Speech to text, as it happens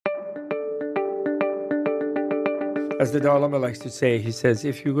As the Dalai Lama likes to say, he says,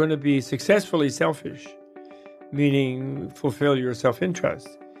 if you're going to be successfully selfish, meaning fulfill your self-interest,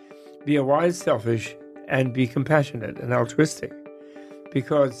 be a wise selfish and be compassionate and altruistic.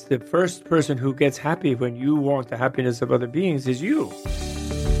 Because the first person who gets happy when you want the happiness of other beings is you.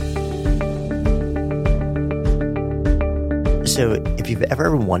 So if you've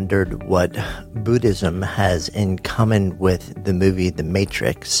ever wondered what Buddhism has in common with the movie The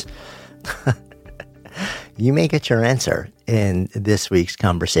Matrix, you may get your answer in this week's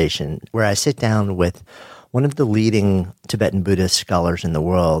conversation, where I sit down with one of the leading Tibetan Buddhist scholars in the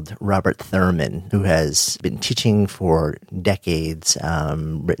world, Robert Thurman, who has been teaching for decades,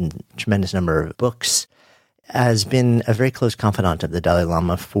 written a tremendous number of books, has been a very close confidant of the Dalai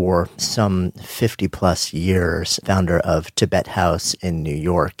Lama for some 50-plus years, founder of Tibet House in New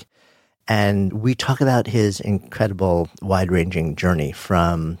York. And we talk about his incredible wide-ranging journey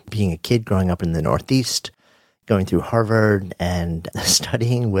from being a kid growing up in the Northeast, going through Harvard and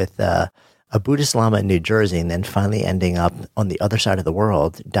studying with a Buddhist Lama in New Jersey, and then finally ending up on the other side of the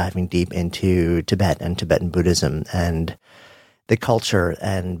world, diving deep into Tibet and Tibetan Buddhism and the culture,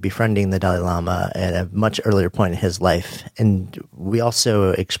 and befriending the Dalai Lama at a much earlier point in his life. And we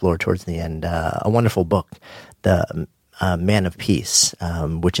also explore towards the end a wonderful book, The Man of Peace,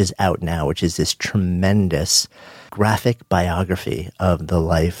 which is out now, which is this tremendous graphic biography of the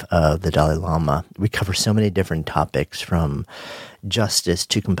life of the Dalai Lama. We cover so many different topics, from justice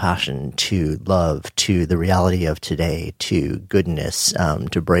to compassion to love to the reality of today to goodness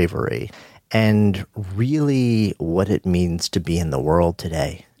to bravery, and really what it means to be in the world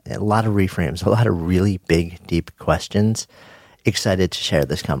today. A lot of reframes, a lot of really big, deep questions. Excited to share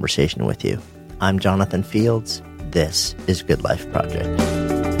this conversation with you. I'm Jonathan Fields. This is Good Life Project.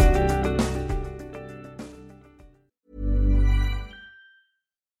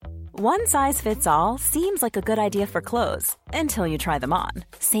 One size fits all seems like a good idea for clothes until you try them on.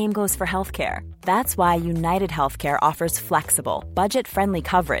 Same goes for healthcare. That's why United Healthcare offers flexible, budget-friendly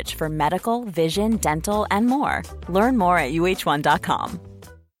coverage for medical, vision, dental, and more. Learn more at uh1.com.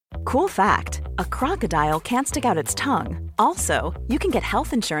 Cool fact, a crocodile can't stick out its tongue. Also, you can get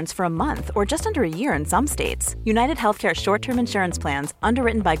health insurance for a month or just under a year in some states. United Healthcare short-term insurance plans,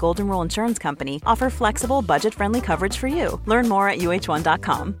 underwritten by Golden Rule Insurance Company, offer flexible, budget-friendly coverage for you. Learn more at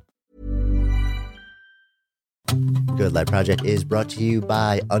uh1.com. Good Life Project is brought to you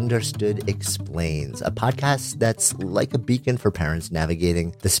by Understood Explains, a podcast that's like a beacon for parents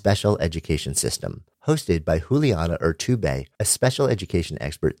navigating the special education system. Hosted by Juliana Urtubey, a special education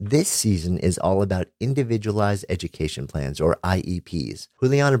expert, this season is all about individualized education plans, or IEPs.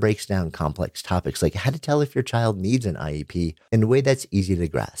 Juliana breaks down complex topics like how to tell if your child needs an IEP in a way that's easy to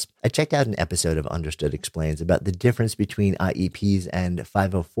grasp. I checked out an episode of Understood Explains about the difference between IEPs and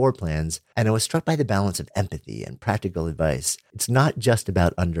 504 plans, and I was struck by the balance of empathy and practical advice. It's not just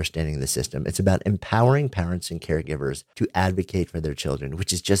about understanding the system, it's about empowering parents and caregivers to advocate for their children,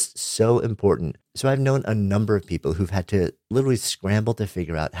 which is just so important. So I've known a number of people who've had to literally scramble to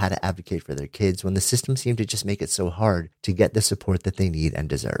figure out how to advocate for their kids when the system seemed to just make it so hard to get the support that they need and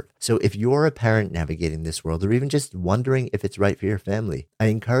deserve. So if you're a parent navigating this world, or even just wondering if it's right for your family, I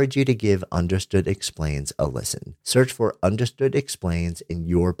encourage you to give Understood Explains a listen. Search for Understood Explains in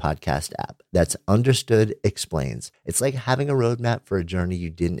your podcast app. That's Understood Explains. It's like having a roadmap for a journey you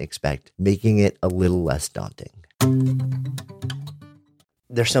didn't expect, making it a little less daunting.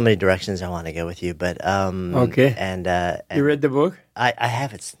 There's so many directions I want to go with you, but okay. And you read the book? I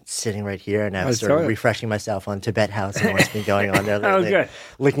have it sitting right here, and I was sort of refreshing myself on Tibet House and what's been going on there lately. Oh, good.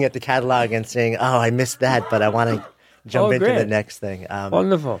 Looking at the catalog and saying, "Oh, I missed that," but I want to jump into the next thing.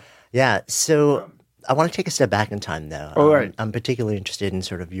 Wonderful. Yeah. So I want to take a step back in time, though. All right. I'm particularly interested in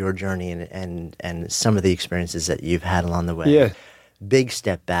sort of your journey and some of the experiences that you've had along the way. Yeah. Big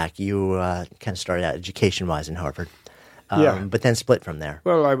step back. You kind of started out education-wise in Harvard. But then split from there.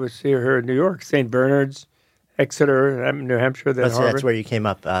 Well, I was here in New York, St. Bernard's, Exeter, New Hampshire, then Harvard. That's where you came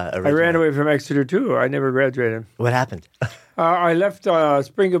up originally. I ran away from Exeter, too. I never graduated. What happened? I left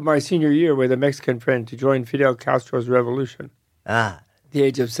spring of my senior year with a Mexican friend to join Fidel Castro's revolution at the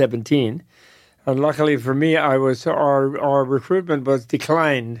age of 17. And luckily for me, our recruitment was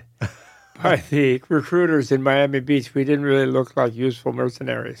declined by the recruiters in Miami Beach. We didn't really look like useful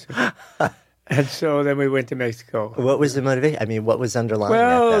mercenaries. And so then we went to Mexico. What was the motivation? I mean, what was underlying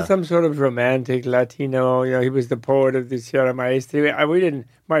that? Well, some sort of romantic Latino. You know, he was the poet of the Sierra Maestre. We didn't.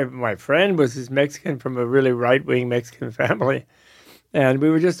 My friend was this Mexican from a really right-wing Mexican family, and we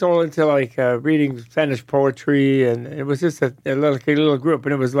were just all into reading Spanish poetry, and it was just a little group.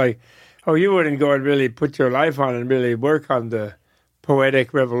 And it was like, oh, you wouldn't go and really put your life on and really work on the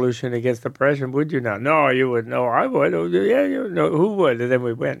poetic revolution against oppression, would you not? No, you would. No, I would. Oh, yeah, you know, who would? And then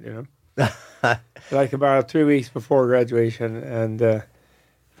we went, you know. Like about 3 weeks before graduation, and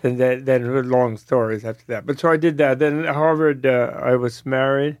then long stories after that. But so I did that. Then at Harvard, I was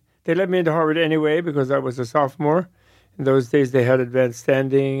married. They let me into Harvard anyway because I was a sophomore. In those days, they had advanced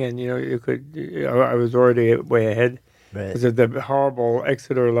standing, and I was already way ahead because of the horrible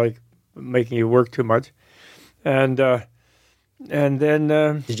Exeter, like making you work too much, and then.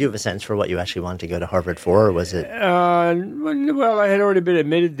 Did you have a sense for what you actually wanted to go to Harvard for, or was it? Well, I had already been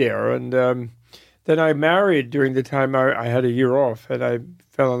admitted there, and then I married during the time I had a year off, and I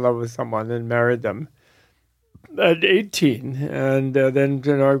fell in love with someone and married them at 18, and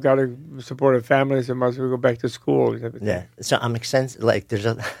then I've got to support a family, so I might as well go back to school. Yeah, so I'm like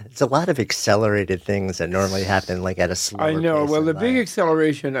it's a lot of accelerated things that normally happen like at a slower pace. I know. Well, the big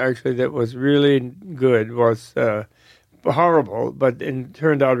acceleration actually that was really good was horrible, but it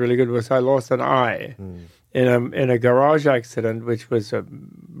turned out really good. Was I lost an eye in a garage accident, which was a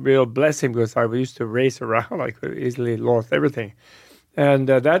real blessing because I used to race around. I could easily lost everything. And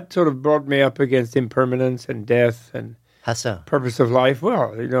that sort of brought me up against impermanence and death and purpose of life.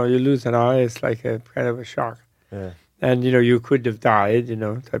 Well, you lose an eye, it's like a kind of a shock. Yeah. And, you could have died,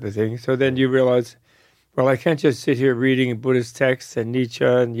 type of thing. So then you realize, well, I can't just sit here reading Buddhist texts and Nietzsche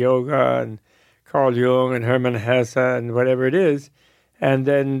and yoga and Carl Jung and Hermann Hesse and whatever it is, and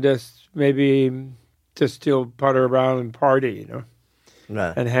then just still putter around and party,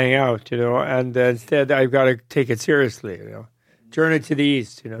 and hang out, and instead I've got to take it seriously, Journey to the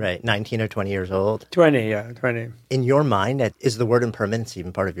East, Right, 19 or 20 years old? 20, yeah, 20. In your mind, is the word impermanence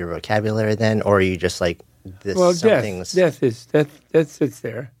even part of your vocabulary then, or are you just like, this? Well, death sits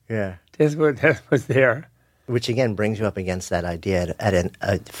there. Yeah. Death was there. Which again brings you up against that idea at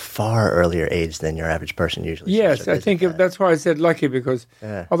a far earlier age than your average person usually. Yes, I think that's why I said lucky, because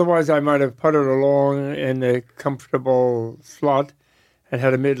otherwise I might have puttered along in a comfortable slot and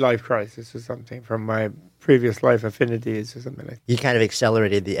had a midlife crisis or something from my previous life affinities or something like that. You kind of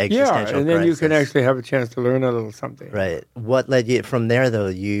accelerated the existential crisis. Yeah, and then crisis. You can actually have a chance to learn a little something. Right. What led you from there, though?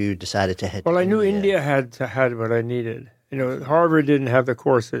 You decided to head. Well, I knew India had what I needed. Harvard didn't have the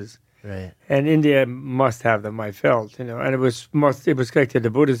courses. Right. And India must have them, I felt, and it was connected to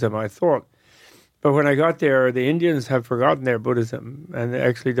Buddhism, I thought. But when I got there, the Indians have forgotten their Buddhism, and they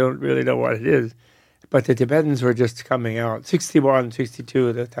actually don't really know what it is. But the Tibetans were just coming out, 61, 62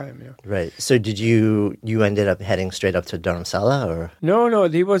 at the time. Right. So did you ended up heading straight up to Dharamsala, or? No,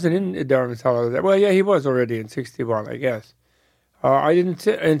 he wasn't in Dharamsala. Well, yeah, he was already in 61, I guess. I didn't,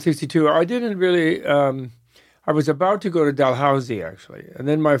 in 62, I didn't really... I was about to go to Dalhousie, actually. And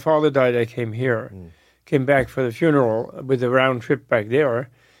then my father died. I came here, came back for the funeral with a round trip back there.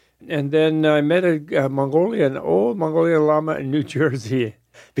 And then I met a old Mongolian Lama in New Jersey.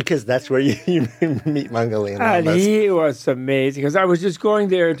 Because that's where you meet Mongolian Lamas. And he was amazing. Because I was just going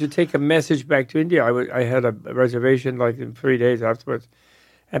there to take a message back to India. I had a reservation like in 3 days afterwards.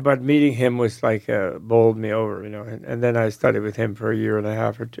 But meeting him was like bowled me over, And then I studied with him for a year and a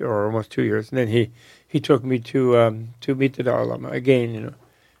half or almost 2 years. And then he took me to meet the Dalai Lama again,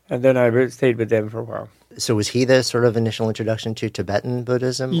 And then I stayed with them for a while. So was he the sort of initial introduction to Tibetan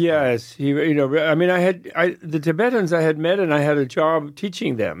Buddhism? Yes, the Tibetans I had met, and I had a job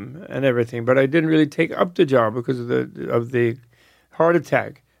teaching them and everything. But I didn't really take up the job because of the heart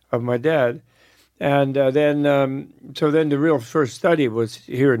attack of my dad. And then the real first study was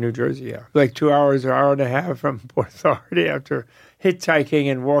here in New Jersey, like 2 hours or hour and a half from Port Authority after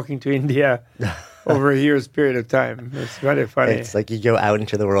hitchhiking and walking to India over a year's period of time. It's very funny. It's like you go out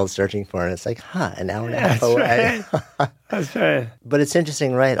into the world searching for it, and it's like, an hour and a half away. Right. That's right. But it's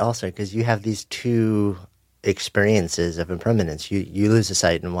interesting, right, also, because you have these two experiences of impermanence. You lose a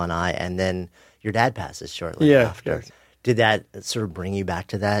sight in one eye, and then your dad passes shortly after. Yes. Did that sort of bring you back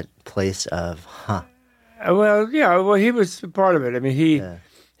to that place of, Well, yeah. Well, he was part of it. I mean,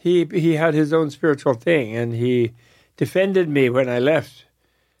 he had his own spiritual thing, and he defended me when I left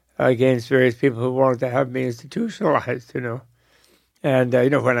against various people who wanted to have me institutionalized, And,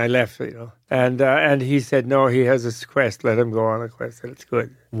 when I left, And he said, no, he has this quest. Let him go on a quest. It's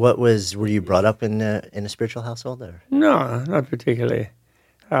good. Were you brought up in a spiritual household? Or? No, not particularly.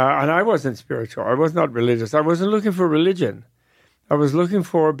 And I wasn't spiritual. I was not religious. I wasn't looking for religion. I was looking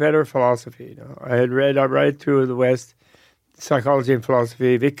for better philosophy. I had read right through the West, psychology and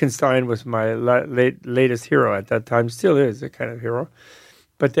philosophy. Wittgenstein was my latest hero at that time, still is a kind of hero.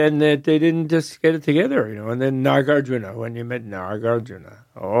 But then they didn't just get it together, And then Nagarjuna, when you met Nagarjuna,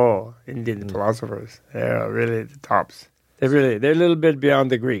 Indian philosophers, they're really the tops. They're a little bit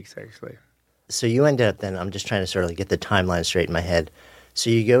beyond the Greeks, actually. So you ended up then, I'm just trying to sort of get the timeline straight in my head. So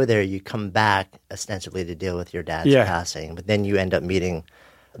you go there, you come back ostensibly to deal with your dad's passing, but then you end up meeting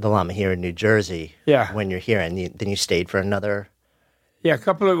the Lama here in New Jersey when you're here, and then you stayed for another... Yeah,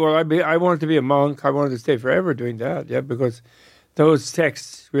 I wanted to be a monk. I wanted to stay forever doing that, because those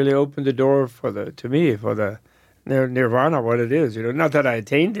texts really opened the door for the nirvana, what it is. Not that I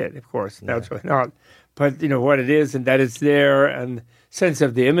attained it, of course, naturally not, but what it is and that it's there, and sense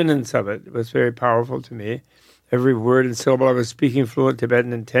of the imminence of it was very powerful to me. Every word and syllable. I was speaking fluent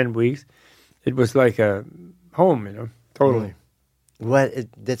Tibetan in 10 weeks. It was like a home, totally.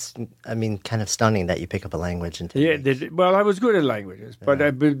 That's kind of stunning that you pick up a language in 10 weeks. Well, I was good at languages, but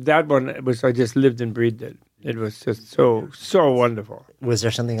that one I just lived and breathed it. It was just so wonderful. Was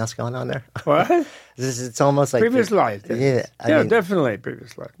there something else going on there? What? It's almost like... Previous life. Definitely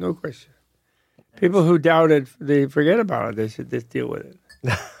previous life. No question. People who doubt it, they forget about it. They should just deal with it.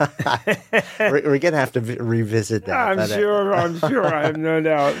 We're going to have to revisit that. I'm sure. I have no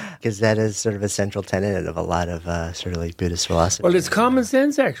doubt. Because that is sort of a central tenet of a lot of sort of like Buddhist philosophy. Well, it's common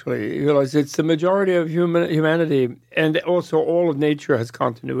sense, actually. You realize it's the majority of humanity, and also all of nature has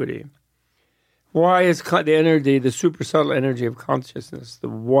continuity. Why is the energy, the super subtle energy of consciousness, the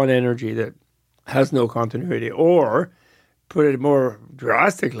one energy that has no continuity? Or, put it more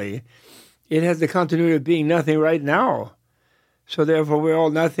drastically, it has the continuity of being nothing right now. So therefore, we're all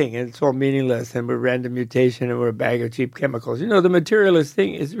nothing, and it's all meaningless, and we're random mutation, and we're a bag of cheap chemicals. The materialist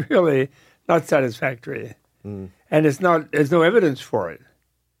thing is really not satisfactory. And there's no evidence for it.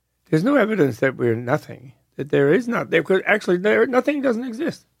 There's no evidence that we're nothing, that there is not. Nothing doesn't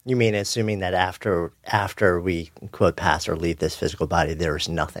exist. You mean assuming that after we, quote, pass or leave this physical body, there is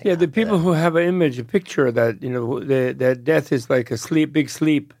nothing? Yeah, the people who have an image, a picture that, that death is like a big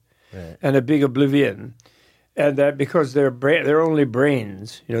sleep, and a big oblivion. And that because they're only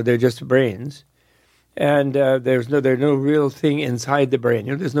brains, they're just brains, and there's no real thing inside the brain.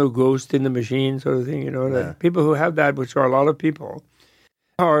 There's no ghost in the machine, sort of thing. People who have that, which are a lot of people,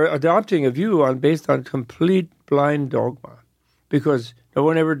 are adopting a view based on complete blind dogma, because no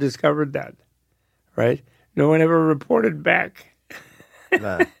one ever discovered that, right? No one ever reported back.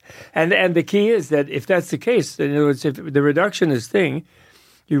 No. And the key is that if that's the case, in other words, if the reductionist thing,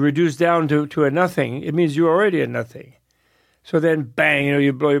 you reduce down to a nothing, it means you're already a nothing. So then, bang,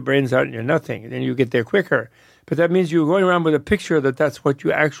 you blow your brains out and you're nothing, and then you get there quicker. But that means you're going around with a picture that that's what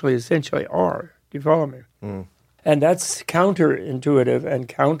you actually essentially are. Do you follow me? And that's counterintuitive and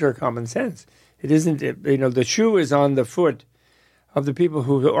counter common sense. It isn't, the shoe is on the foot of the people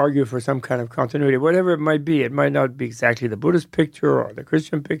who argue for some kind of continuity, whatever it might be. It might not be exactly the Buddhist picture or the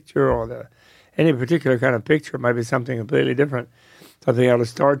Christian picture or any particular kind of picture. It might be something completely different. Something out of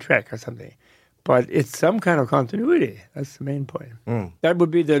Star Trek or something. But it's some kind of continuity. That's the main point. That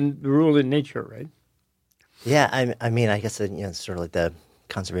would be the rule in nature, right? Yeah, I guess it's sort of like the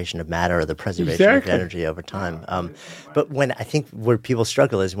conservation of matter or the preservation of energy over time. But where people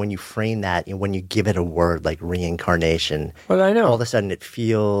struggle is when you frame that, when you give it a word like reincarnation. Well, I know. All of a sudden it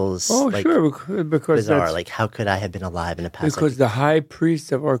feels because bizarre. Like, how could I have been alive in a past? Because the high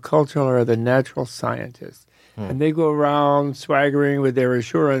priests of our culture are the natural scientists. And they go around swaggering with their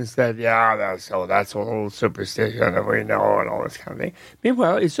assurance that, that's a whole superstition that we know and all this kind of thing.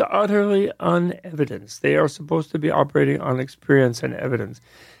 Meanwhile, it's utterly unevidenced. They are supposed to be operating on experience and evidence.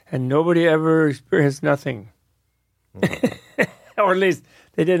 And nobody ever experienced nothing. Or at least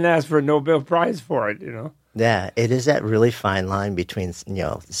they didn't ask for a Nobel Prize for it, Yeah, it is that really fine line between,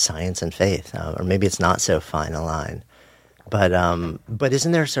 science and faith. Or maybe it's not so fine a line. But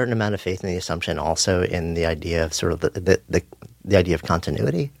isn't there a certain amount of faith in the assumption also in the idea of sort of the idea of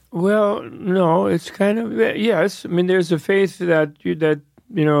continuity? Well, no, it's kind of yes. I mean, there's a faith that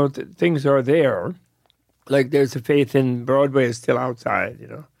things are there. Like there's a faith in Broadway is still outside.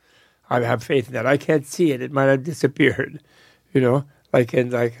 I have faith in that. I can't see it; it might have disappeared. Like in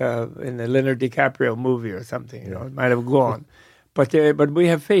the Leonardo DiCaprio movie or something. It might have gone. But we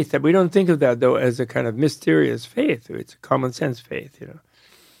have faith that we don't think of that though as a kind of mysterious faith. It's a common sense faith,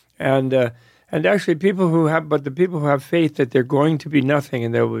 and actually the people who have faith that they're going to be nothing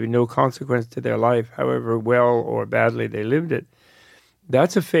and there will be no consequence to their life, however well or badly they lived it.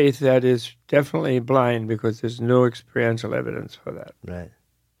 That's a faith that is definitely blind because there's no experiential evidence for that. Right.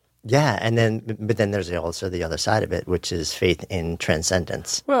 Yeah, but then there's also the other side of it, which is faith in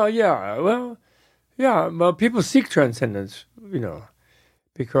transcendence. Well, people seek transcendence,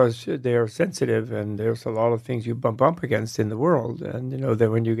 because they are sensitive, and there's a lot of things you bump up against in the world, and that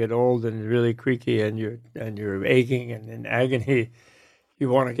when you get old and really creaky and you're aching and in agony, you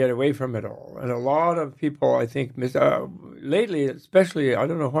want to get away from it all. And a lot of people, I think, lately, especially, I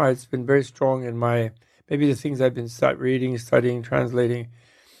don't know why, it's been very strong in maybe the things I've been reading, studying, translating.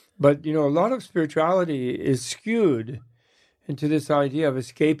 But, a lot of spirituality is skewed into this idea of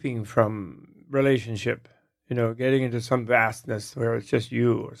escaping from relationship, getting into some vastness where it's just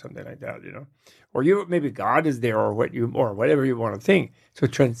you or something like that, Or maybe God is there or whatever you want to think. So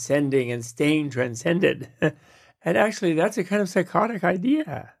transcending and staying transcended. And actually, that's a kind of psychotic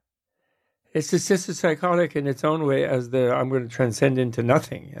idea. It's just as psychotic in its own way as I'm going to transcend into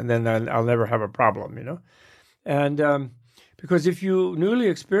nothing, and then I'll never have a problem, And because if you newly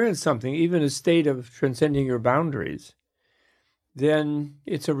experience something, even a state of transcending your boundaries, then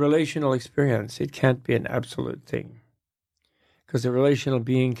it's a relational experience. It can't be an absolute thing. Because a relational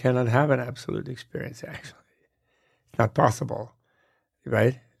being cannot have an absolute experience, actually. It's not possible,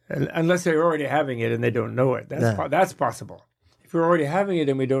 right? Unless they're already having it and they don't know it. That's possible. If we're already having it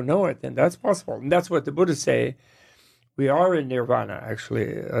and we don't know it, then that's possible. And that's what the Buddhists say. We are in nirvana,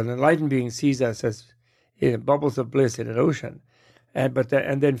 actually. An enlightened being sees us as in bubbles of bliss in an ocean, and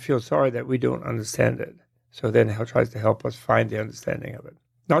then feels sorry that we don't understand it. So then he tries to help us find the understanding of it.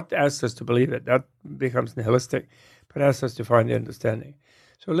 Not ask us to believe it. That becomes nihilistic, but ask us to find the understanding.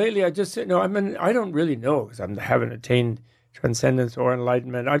 So lately I just said, I don't really know because I haven't attained transcendence or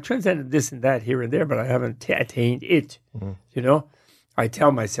enlightenment. I've transcended this and that here and there, but I haven't attained it, I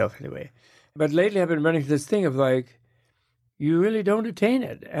tell myself anyway. But lately I've been running this thing of you really don't attain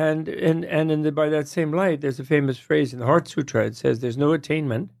it. And by that same light, there's a famous phrase in the Heart Sutra. It says there's no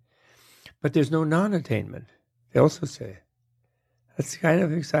attainment, but there's no non-attainment. They also say. That's kind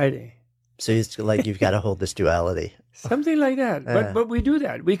of exciting. So it's like you've got to hold this duality. Something like that. But we do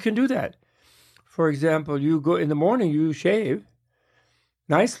that. We can do that. For example, you go in the morning, you shave.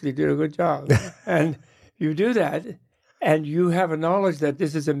 Nicely, did a good job. And you do that, and you have a knowledge that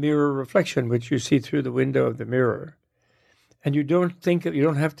this is a mirror reflection, which you see through the window of the mirror. And you don't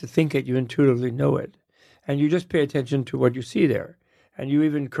have to think it, you intuitively know it. And you just pay attention to what you see there. And you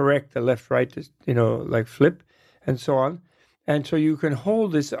even correct the left, right, like flip, and so on. And so you can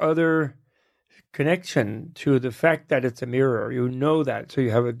hold this other connection to the fact that it's a mirror. You know that, so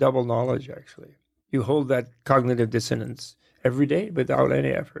you have a double knowledge, actually. You hold that cognitive dissonance every day without any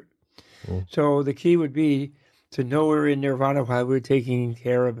effort. So the key would be to know we're in nirvana while we're taking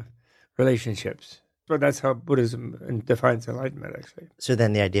care of relationships. But that's how Buddhism defines enlightenment, actually. So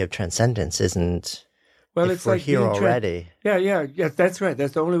then the idea of transcendence isn't, it's we're like here already. Yeah, that's right.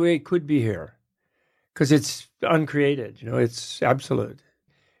 That's the only way it could be here. Because it's uncreated, it's absolute.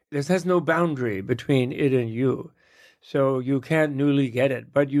 This has no boundary between it and you. So you can't newly get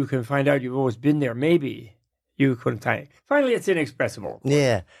it, but you can find out you've always been there. Maybe you couldn't find it. Finally, it's inexpressible.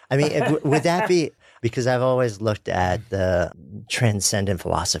 Yeah. I mean, would that be, because I've always looked at the transcendent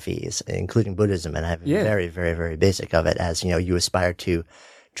philosophies, including Buddhism, and I'm very, very, very basic of it as, you aspire to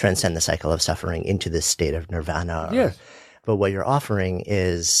transcend the cycle of suffering into this state of nirvana. Yes. But what you're offering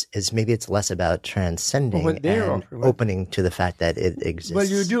is maybe it's less about transcending and opening to the fact that it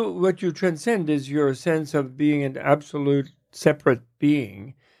exists. Well, what you transcend is your sense of being an absolute separate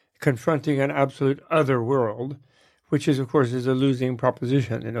being, confronting an absolute other world, which is, of course, is a losing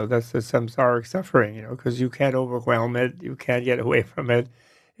proposition. That's the samsaric suffering, because you can't overwhelm it. You can't get away from it.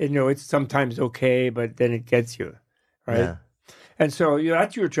 It's sometimes okay, but then it gets you, right? Yeah. And so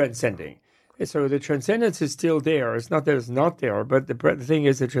that's your transcending. So the transcendence is still there. It's not that it's not there, but the thing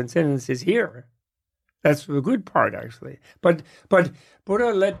is the transcendence is here. That's the good part, actually. But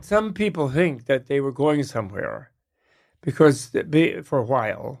Buddha let some people think that they were going somewhere for a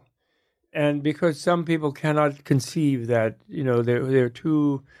while. And because some people cannot conceive that, they're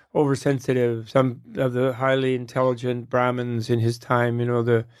too oversensitive. Some of the highly intelligent Brahmins in his time,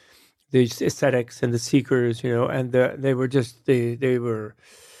 the ascetics and the seekers, and they were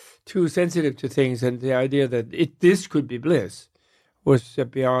too sensitive to things, and the idea that this could be bliss was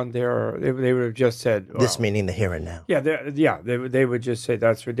beyond their. They would have just said, well, this meaning the here and now. They would just say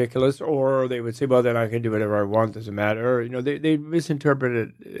that's ridiculous, or they would say, well, then I can do whatever I want, doesn't matter. They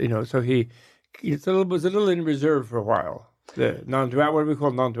misinterpreted it. So was a little in reserve for a while. The non-dual, what we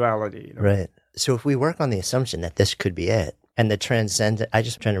call non-duality. Right. So if we work on the assumption that this could be it, and the transcendent, I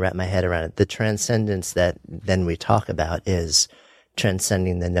just trying to wrap my head around it. The transcendence that then we talk about is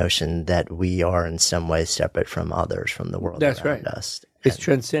transcending the notion that we are in some way separate from others, from the world around us. It's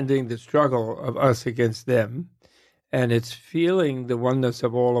transcending the struggle of us against them, and it's feeling the oneness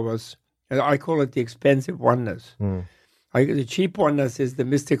of all of us. I call it the expensive oneness. The cheap oneness is the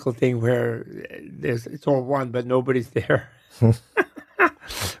mystical thing where it's all one, but nobody's there,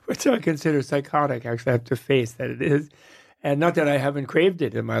 which I consider psychotic. Actually, I have to face that it is. And not that I haven't craved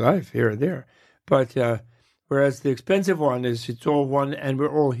it in my life here and there, but whereas the expensive one is it's all one and we're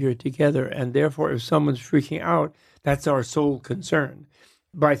all here together. And therefore, if someone's freaking out, that's our sole concern.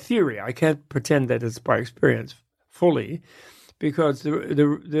 By theory, I can't pretend that it's by experience fully, because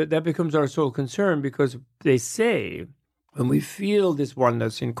that becomes our sole concern, because they say when we feel this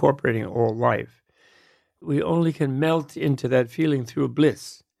oneness incorporating all life, we only can melt into that feeling through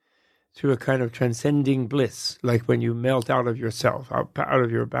bliss, through a kind of transcending bliss, like when you melt out of yourself, out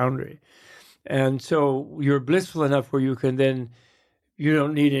of your boundary. And so you're blissful enough where you can then, you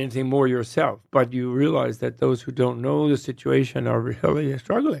don't need anything more yourself, but you realize that those who don't know the situation are really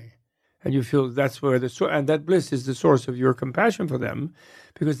struggling. And you feel that's where and that bliss is the source of your compassion for them,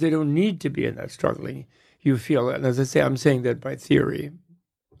 because they don't need to be in that struggling. You feel, and as I say, I'm saying that by theory.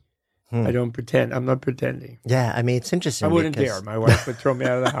 I don't pretend. I'm not pretending. Yeah, I mean, it's interesting. I wouldn't dare. My wife would throw me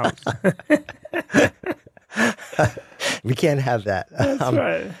out of the house. We can't have that. That's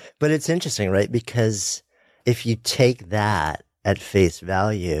right. But it's interesting, right? Because if you take that at face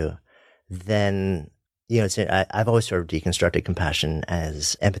value, then, I've always sort of deconstructed compassion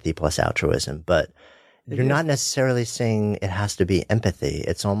as empathy plus altruism, but you're not necessarily saying it has to be empathy.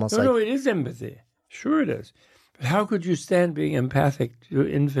 It's almost No, it is empathy. Sure it is. But how could you stand being empathic to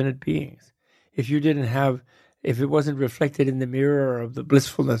infinite beings if it wasn't reflected in the mirror of the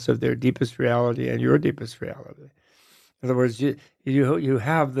blissfulness of their deepest reality and your deepest reality? In other words, you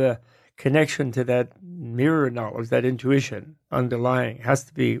have the connection to that mirror knowledge, that intuition underlying, has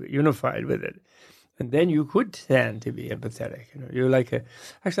to be unified with it. And then you could stand to be empathetic. You're like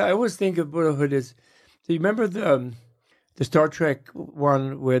actually, I always think of Buddhahood as, do you remember the Star Trek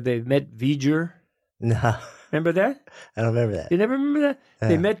one where they met V'ger? No. Remember that? I don't remember that. You never remember that?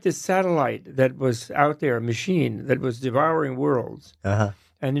 They met this satellite that was out there, a machine that was devouring worlds. Uh-huh.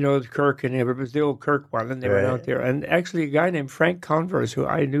 And, Kirk and everybody, it was the old Kirk one, and they went out there. And actually a guy named Frank Converse, who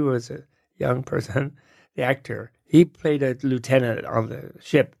I knew as a young person, the actor, he played a lieutenant on the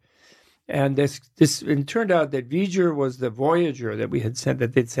ship. And it turned out that V'ger was the Voyager that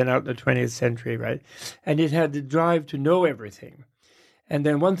they'd sent out in the 20th century, right? And it had the drive to know everything. And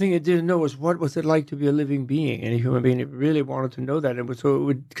then one thing it didn't know was, what was it like to be a living being? And a human being, it really wanted to know that. And so it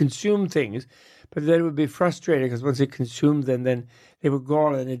would consume things, but then it would be frustrating, because once it consumed them, then they were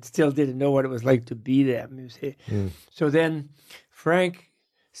gone, and it still didn't know what it was like to be them, you see. So then Frank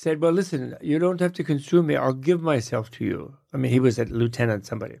said, well, listen, you don't have to consume me. I'll give myself to you. I mean, he was a lieutenant,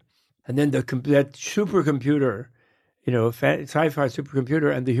 somebody. And then that supercomputer, sci-fi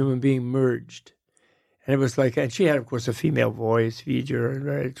supercomputer, and the human being merged. And it was like, and she had, of course, a female voice, V'ger, and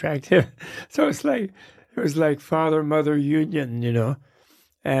very attractive. So it was like father-mother union,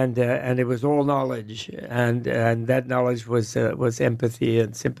 and it was all knowledge, and that knowledge was empathy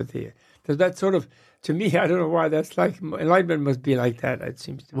and sympathy. So that sort of, to me, I don't know why that's like, enlightenment must be like that. It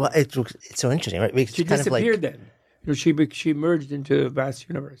seems to me. Well, it's so interesting, right? Because she disappeared then. She merged into a vast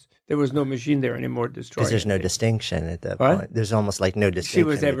universe. There was no machine there anymore destroying. Because there's no distinction at that point. There's almost like no distinction. She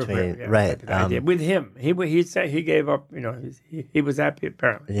was everywhere, between, right? With him, he said he gave up. He was happy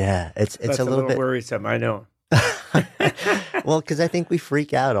apparently. Yeah, it's a little bit worrisome. I know. Well, because I think we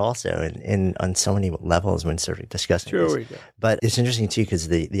freak out also on so many levels when sort of discussing this. We do. But it's interesting too, because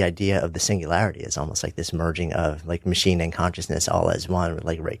the idea of the singularity is almost like this merging of like machine and consciousness all as one,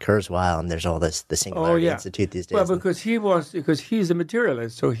 like Ray Kurzweil, and there's all the Singularity Institute these days. Well, because he's a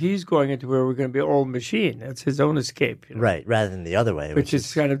materialist, so he's going into where we're going to be all machine. That's his own escape, right? Rather than the other way, which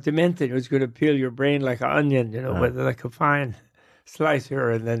is kind of demented. It's going to peel your brain like an onion, with like a fine slicer,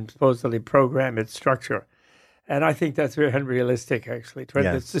 and then supposedly program its structure. And I think that's very unrealistic, actually.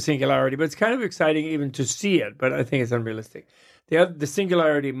 It's the singularity. But it's kind of exciting even to see it, but I think it's unrealistic. The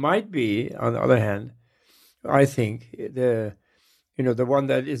singularity might be, on the other hand, I think, the one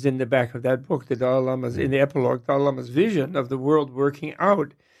that is in the back of that book, the Dalai Lama's, in the epilogue, Dalai Lama's vision of the world working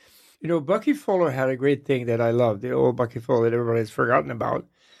out. Bucky Fuller had a great thing that I love, the old Bucky Fuller that everybody has forgotten about,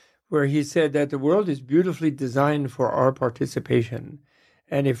 where he said that the world is beautifully designed for our participation.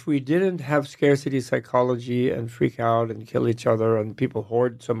 And if we didn't have scarcity psychology and freak out and kill each other, and people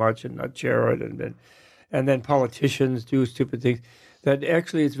hoard so much and not share it, and then politicians do stupid things, that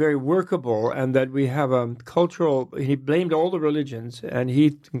actually it's very workable, and that we have a cultural. He blamed all the religions, and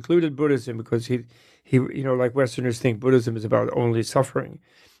he included Buddhism because he like Westerners think Buddhism is about only suffering.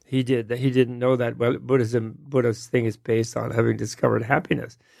 He didn't know that. Well, Buddha's thing is based on having discovered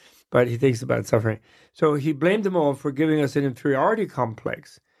happiness. But he thinks about suffering. So he blamed them all for giving us an inferiority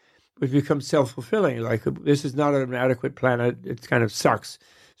complex, which becomes self-fulfilling. Like, this is not an adequate planet. It kind of sucks.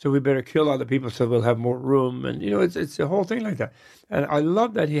 So we better kill other people so we'll have more room. And, it's a whole thing like that. And I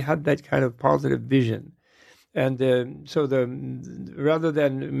love that he had that kind of positive vision. And rather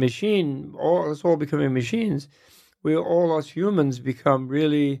than us all becoming machines, all us humans become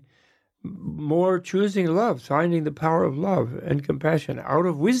really more choosing love, finding the power of love and compassion out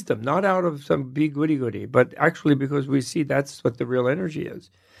of wisdom, not out of some big goody-goody, but actually because we see that's what the real energy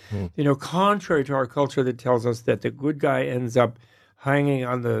is. Contrary to our culture that tells us that the good guy ends up hanging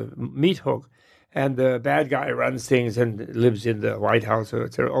on the meat hook and the bad guy runs things and lives in the White House,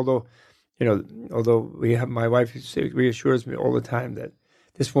 etc. Although my wife reassures me all the time that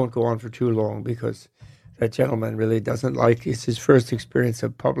this won't go on for too long because that gentleman really doesn't like, it's his first experience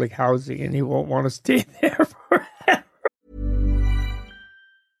of public housing and he won't want to stay there forever.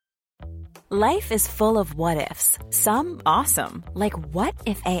 Life is full of what-ifs. Some awesome, like what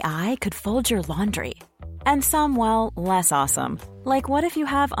if AI could fold your laundry? And some, well, less awesome, like what if you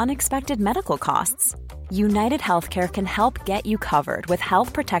have unexpected medical costs? United Healthcare can help get you covered with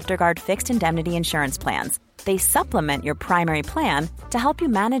Health Protector Guard fixed indemnity insurance plans. They supplement your primary plan to help you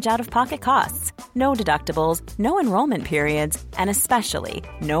manage out-of-pocket costs. No deductibles, no enrollment periods, and especially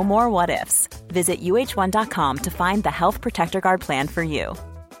no more what-ifs. Visit uh1.com to find the Health Protector Guard plan for you.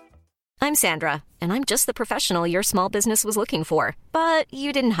 I'm Sandra, and I'm just the professional your small business was looking for. But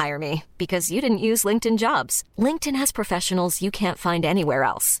you didn't hire me because you didn't use LinkedIn Jobs. LinkedIn has professionals you can't find anywhere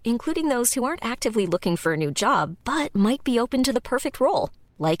else, including those who aren't actively looking for a new job, but might be open to the perfect role,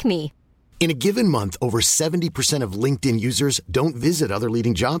 like me. In a given month, over 70% of LinkedIn users don't visit other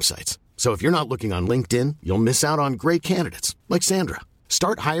leading job sites. So if you're not looking on LinkedIn, you'll miss out on great candidates like Sandra.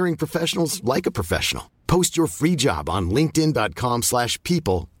 Start hiring professionals like a professional. Post your free job on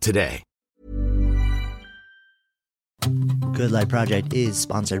linkedin.com/people today. Good Life Project is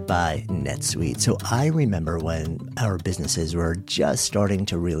sponsored by NetSuite. So I remember when our businesses were just starting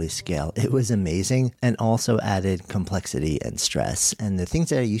to really scale. It was amazing and also added complexity and stress. And the things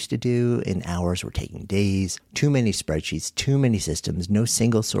that I used to do in hours were taking days, too many spreadsheets, too many systems, no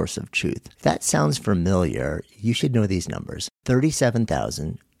single source of truth. If that sounds familiar, you should know these numbers.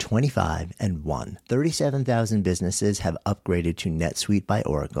 37,000, 25, and 1. 37,000 businesses have upgraded to NetSuite by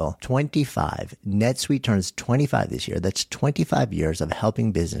Oracle. 25. NetSuite turns 25 this year. That's 25 years of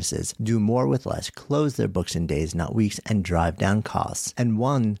helping businesses do more with less, close their books in days, not weeks, and drive down costs. And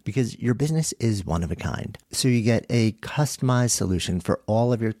 1, because your business is one of a kind. So you get a customized solution for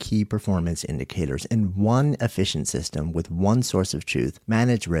all of your key performance indicators in one efficient system with one source of truth,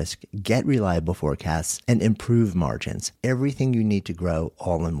 manage risk, get reliable forecasts, and improve margins. Everything you need to grow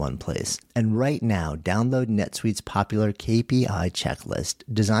all in one place. And right now, download NetSuite's popular KPI checklist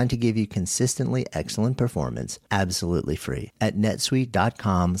designed to give you consistently excellent performance absolutely free at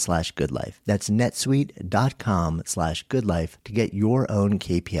netsuite.com/goodlife. That's netsuite.com/goodlife to get your own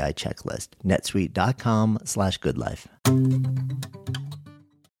KPI checklist. netsuite.com/goodlife.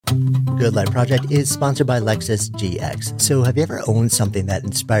 Good Life Project is sponsored by Lexus GX. So have you ever owned something that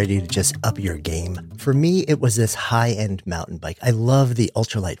inspired you to just up your game? For me, it was this high-end mountain bike. I love the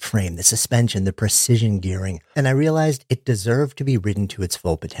ultralight frame, the suspension, the precision gearing, and I realized it deserved to be ridden to its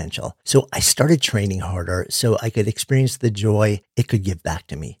full potential. So I started training harder so I could experience the joy it could give back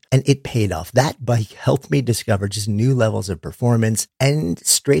to me. And it paid off. That bike helped me discover just new levels of performance and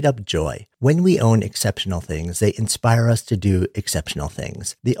straight up joy. When we own exceptional things, they inspire us to do exceptional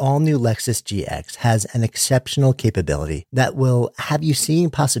things. The all-new Lexus GX has an exceptional capability that will have you seeing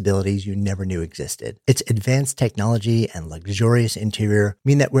possibilities you never knew existed. Its advanced technology and luxurious interior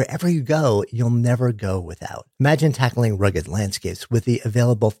mean that wherever you go, you'll never go without. Imagine tackling rugged landscapes with the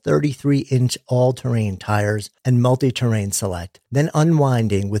available 33-inch all-terrain tires and multi-terrain select, then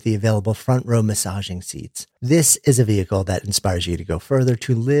unwinding with the available front-row massaging seats. This is a vehicle that inspires you to go further,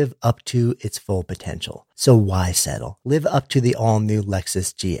 to live up to its full potential. So why settle? Live up to the all-new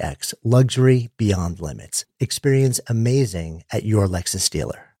Lexus GX. Luxury beyond limits. Experience amazing at your Lexus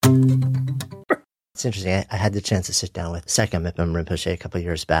dealer. It's interesting. I had the chance to sit down with Sakyong Mipham Rinpoche a couple of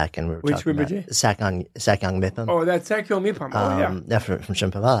years back, and we were talking about Sakyong Mipham. Oh, that's Sakyong Mipham. From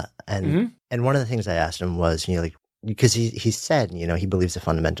Shambhala. And one of the things I asked him was, because he said, he believes the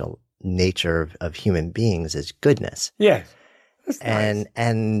fundamental nature of human beings is goodness. Yes. That's nice.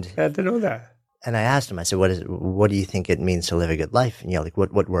 And I had to know that. And I asked him, I said, what do you think it means to live a good life? And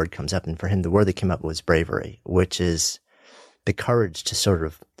what word comes up? And for him, the word that came up was bravery, which is the courage to sort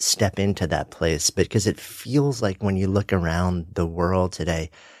of step into that place. Because it feels like when you look around the world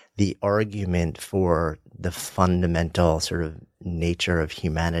today, the argument for the fundamental sort of nature of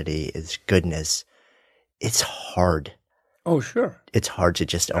humanity is goodness. It's hard. Oh, sure. It's hard to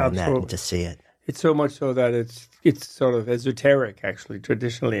just own that and to see it. It's so much so that it's sort of esoteric, actually,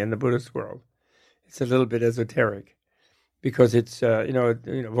 traditionally in the Buddhist world. It's a little bit esoteric because it's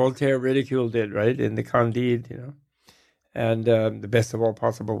Voltaire ridiculed it, right, in the Candide, and the best of all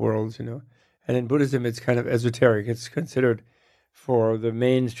possible worlds, And in Buddhism, it's kind of esoteric. It's considered for the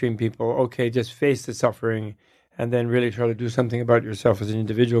mainstream people, okay, just face the suffering and then really try to do something about yourself as an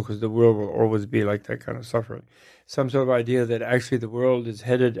individual, because the world will always be like that kind of suffering. Some sort of idea that actually the world is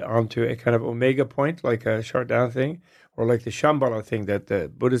headed onto a kind of omega point, like a Chardin thing, or like the Shambhala thing that the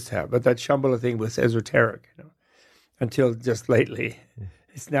Buddhists have. But that Shambhala thing was esoteric, until just lately.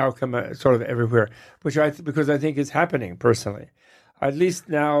 It's now come sort of everywhere, because I think it's happening personally. At least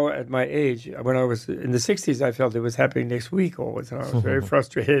now at my age, when I was in the 60s, I felt it was happening next week always, and I was very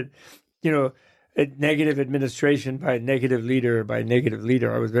frustrated. A negative administration by a negative leader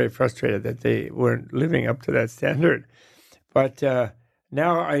I was very frustrated that they weren't living up to that standard. But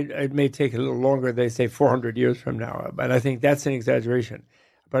now it may take a little longer, they say 400 years from now, but I think that's an exaggeration.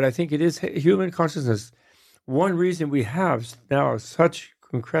 But I think it is human consciousness. One reason we have now such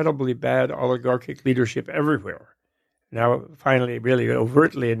incredibly bad oligarchic leadership everywhere, now finally really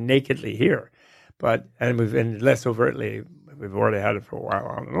overtly and nakedly here, and less overtly, we've already had it for a while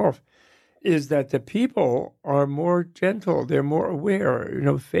on and off, is that the people are more gentle, they're more aware,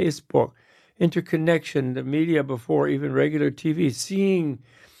 Facebook, interconnection, the media before even regular TV, seeing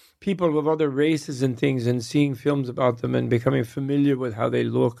people of other races and things and seeing films about them and becoming familiar with how they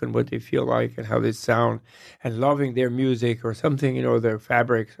look and what they feel like and how they sound and loving their music or something, their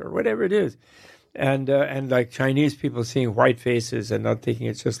fabrics or whatever it is. And like Chinese people seeing white faces and not thinking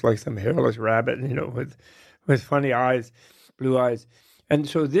it's just like some hairless rabbit, with funny eyes, blue eyes. And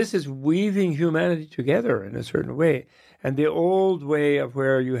so this is weaving humanity together in a certain way. And the old way of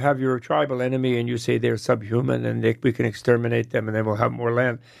where you have your tribal enemy and you say they're subhuman and we can exterminate them and then we'll have more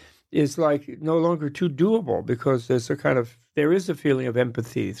land is like no longer too doable, because there is a feeling of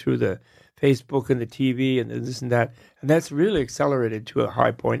empathy through the Facebook and the TV and this and that. And that's really accelerated to a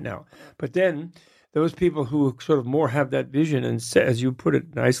high point now. But then those people who sort of more have that vision and, as you put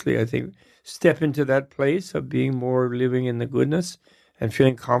it nicely, I think, step into that place of being more living in the goodness and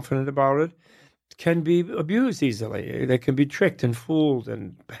feeling confident about it, can be abused easily. They can be tricked and fooled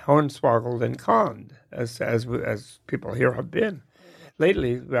and hornswoggled and conned, as people here have been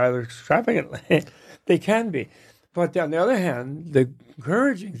lately, rather extravagantly. They can be. But on the other hand, the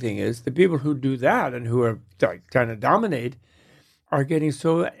encouraging thing is the people who do that and who are trying to dominate are getting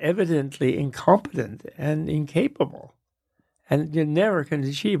so evidently incompetent and incapable, and you never can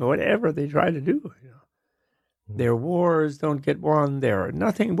achieve whatever they try to do. Their wars don't get won.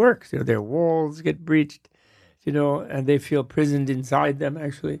 Nothing works. Their walls get breached, and they feel prisoned inside them,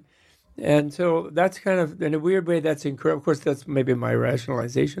 actually. And so that's kind of, in a weird way, that's incredible. Of course, that's maybe my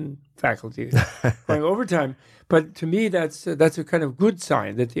rationalization faculty going over time. But to me, that's a kind of good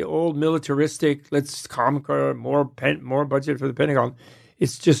sign that the old militaristic, let's conquer, more budget for the Pentagon,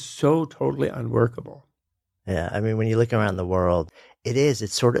 it's just so totally unworkable. Yeah, I mean, when you look around the world,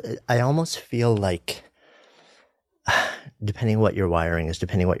 it's sort of, I almost feel like, depending what your wiring is,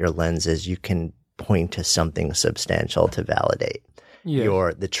 depending what your lens is, you can point to something substantial to validate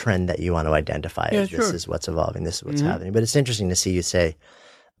the trend that you want to identify as this is what's evolving, this is what's happening. But it's interesting to see you sort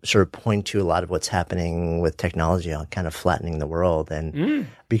of point to a lot of what's happening with technology on kind of flattening the world. And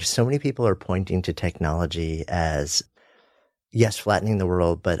because so many people are pointing to technology as, yes, flattening the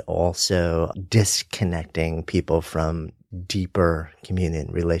world, but also disconnecting people from deeper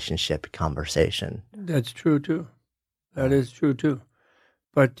community, relationship, conversation. That's true too. That is true too.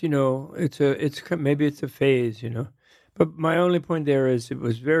 But, maybe it's a phase, But my only point there is it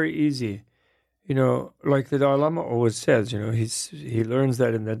was very easy, like the Dalai Lama always says, he learns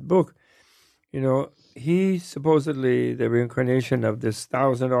that in that book, he supposedly the reincarnation of this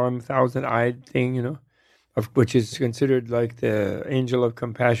 1,000-armed, 1,000-eyed thing, of which is considered like the angel of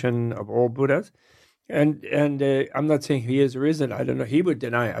compassion of all Buddhas. And I'm not saying he is or isn't. I don't know. He would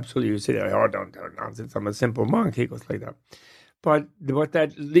deny absolutely. You say, "Oh, don't nonsense. I'm a simple monk." He goes like that. But what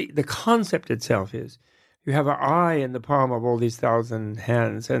the concept itself is, you have an eye in the palm of all these 1,000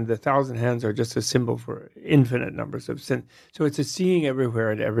 hands, and the 1,000 hands are just a symbol for infinite numbers of sin. So it's a seeing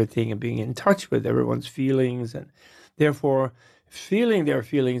everywhere and everything, and being in touch with everyone's feelings, and therefore feeling their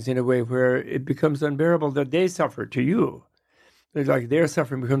feelings in a way where it becomes unbearable that they suffer to you. It's like their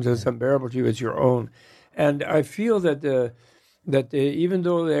suffering becomes as unbearable to you as your own. And I feel that even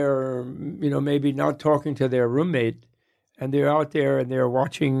though they're, maybe not talking to their roommate, and they're out there and they're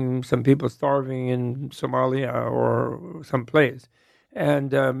watching some people starving in Somalia or someplace,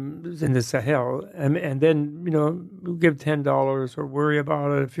 and in the Sahel, and then, give $10 or worry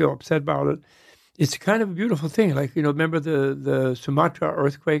about it, feel upset about it. It's kind of a beautiful thing. Like, remember the Sumatra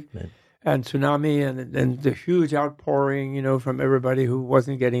earthquake? Right. and tsunami and the huge outpouring, from everybody who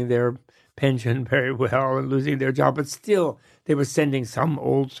wasn't getting their pension very well and losing their job, but still they were sending some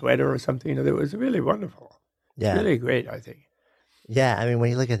old sweater or something. It was really wonderful. Yeah. Really great, I think. Yeah, I mean, when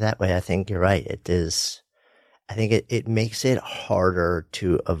you look at it that way, I think you're right. It is, I think it makes it harder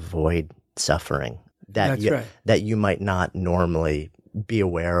to avoid suffering that you might not normally be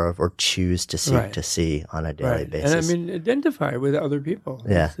aware of or choose to seek to see on a daily basis. And identify with other people.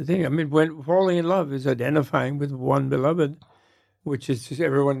 Yeah. That's the thing. When falling in love is identifying with one beloved, which is just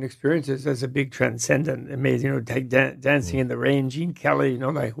everyone experiences as a big transcendent, amazing, like dancing in the rain, Gene Kelly,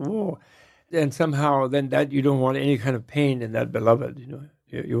 like, whoa. And somehow then that you don't want any kind of pain in that beloved,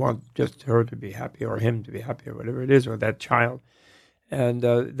 You want just her to be happy or him to be happy or whatever it is, or that child. And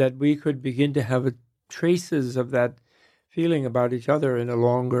that we could begin to have traces of that feeling about each other in a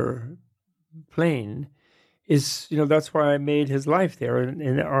longer plane is, that's why I made his life there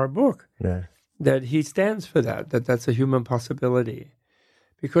in our book. Yeah. That he stands for that's a human possibility.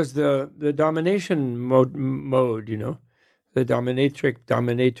 Because the domination mode, the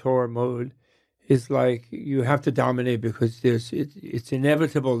dominator mode, is like you have to dominate because it's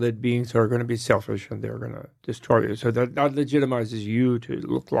inevitable that beings are going to be selfish and they're going to destroy you. So that legitimizes you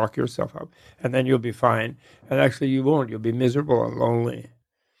to lock yourself up, and then you'll be fine. And actually, you won't. You'll be miserable and lonely.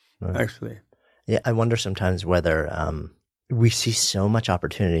 Right. Actually, yeah. I wonder sometimes whether we see so much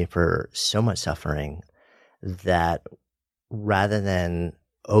opportunity for so much suffering that rather than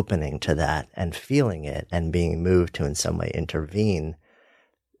opening to that and feeling it and being moved to in some way intervene,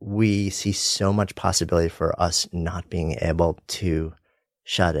 we see so much possibility for us not being able to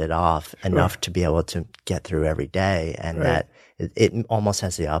shut it off enough to be able to get through every day, and that it almost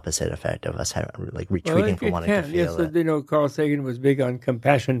has the opposite effect of us retreating from wanting to feel it. Yes, Carl Sagan was big on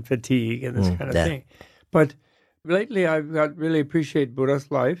compassion fatigue and this kind of thing. But lately I've got really appreciate Buddha's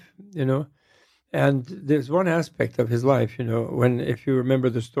life, and there's one aspect of his life, if you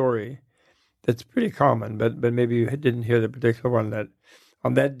remember the story, that's pretty common, but maybe you didn't hear the particular one, that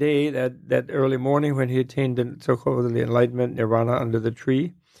on that day, that early morning when he attained the so-called enlightenment, nirvana, under the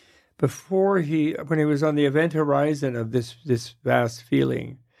tree, when he was on the event horizon of this vast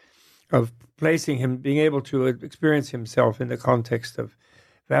feeling of being able to experience himself in the context of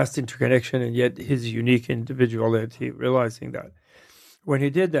vast interconnection and yet his unique individuality, realizing that. When he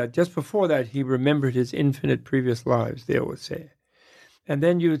did that, just before that, he remembered his infinite previous lives, they always say. And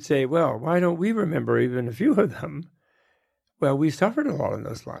then you would say, well, why don't we remember even a few of them? Well, we suffered a lot in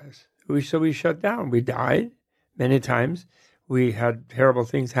those lives. So we shut down. We died many times. We had terrible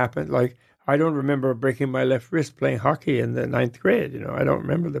things happen. Like, I don't remember breaking my left wrist playing hockey in the 9th grade. I don't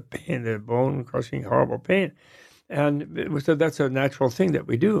remember the pain, the bone-crushing, horrible pain. And so that's a natural thing that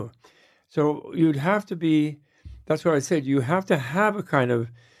we do. So you'd have to be, that's what I said, you have to have a kind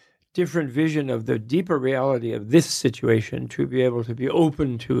of different vision of the deeper reality of this situation to be able to be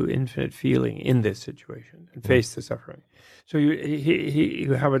open to infinite feeling in this situation and face the suffering. So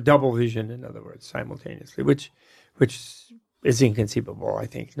you have a double vision, in other words, simultaneously, which is inconceivable, I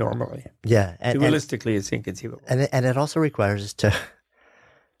think, normally. Yeah. Dualistically, it's inconceivable. And it also requires us to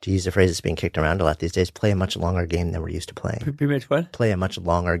use a phrase that's being kicked around a lot these days, play a much longer game than we're used to playing. Pretty much what? Play a much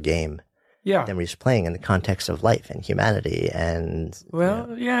longer game than we're used to playing in the context of life and humanity. And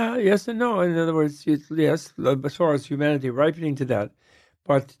yes and no. In other words, yes, as far as humanity, ripening to that.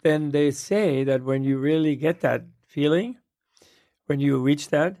 But then they say that when you really get that feeling, when you reach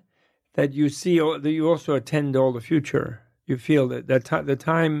that you see that you also attend all the future. You feel that the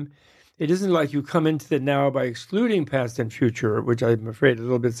time, it isn't like you come into the now by excluding past and future, which I'm afraid a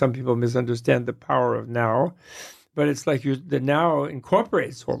little bit some people misunderstand the power of now, but it's like the now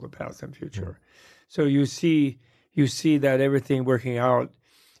incorporates all the past and future. So you see that everything working out,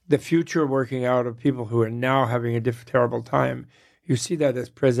 the future working out of people who are now having a terrible time. You see that as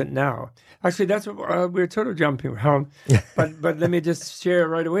present now. Actually, that's what we're sort of jumping around. But let me just share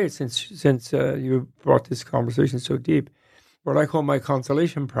right away, since you brought this conversation so deep, what I call my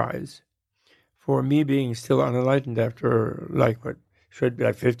consolation prize for me being still unenlightened after should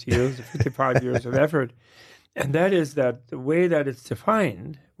be 50 years, 55 years of effort. And that is that the way that it's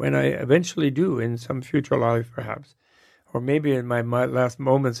defined, when I eventually do in some future life perhaps, or maybe in my last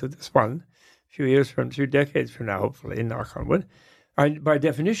moments of this one, a few decades from now, hopefully, knock on wood, by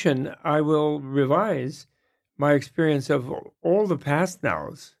definition, I will revise my experience of all the past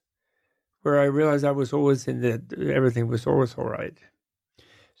nows, where I realized I was always everything was always all right.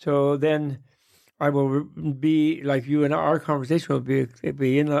 So then I will be, like you and our conversation will be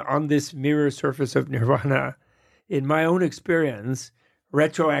on this mirror surface of nirvana in my own experience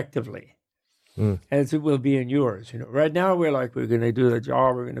retroactively. And it will be in yours. Right now we're like, we're going to do the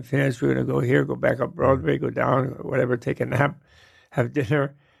job, we're going to finish, we're going to go here, go back up Broadway, go down, whatever, take a nap, have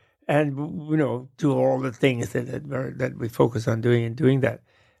dinner, and do all the things that we focus on doing and doing that.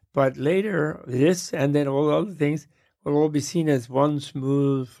 But later, this and then all the other things will all be seen as one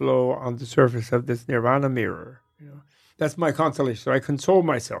smooth flow on the surface of this nirvana mirror. That's my consolation. So I console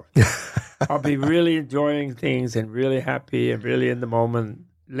myself. I'll be really enjoying things and really happy and really in the moment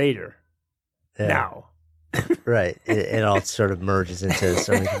later. Yeah. Now. Right. It all sort of merges into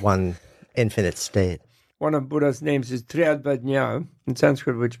sort of one infinite state. One of Buddha's names is Triadvajna in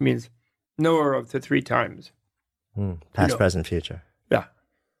Sanskrit, which means knower of the three times. Past, present, future. Yeah.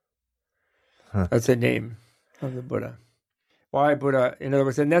 Huh. That's the name of the Buddha. Why Buddha? In other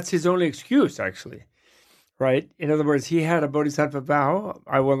words, and that's his only excuse, actually. Right? In other words, he had a bodhisattva vow,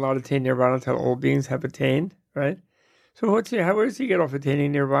 I will not attain nirvana until all beings have attained, right? So where does he get off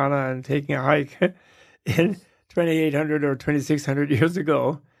attaining nirvana and taking a hike in 2,800 or 2,600 years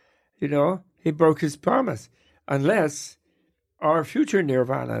ago? He broke his promise. Unless our future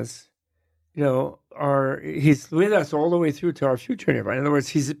nirvanas, he's with us all the way through to our future nirvana. In other words,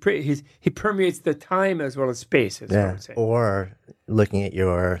 he permeates the time as well as space, is what I'm saying. Or looking at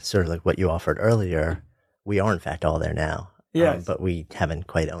your sort of like what you offered earlier, we are in fact all there now. Yes. But we haven't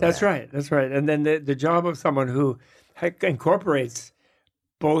quite owned That's that. right. That's right. And then the job of someone who incorporates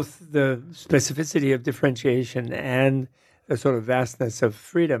both the specificity of differentiation and the sort of vastness of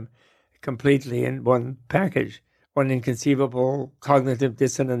freedom completely in one package, one inconceivable cognitive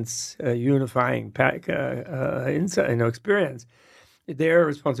dissonance unifying experience. Their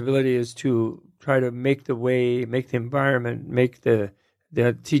responsibility is to try to make the way, make the environment, make the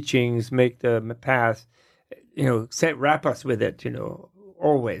teachings, make the path, wrap us with it,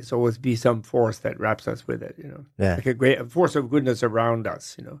 always be some force that wraps us with it, like a force of goodness around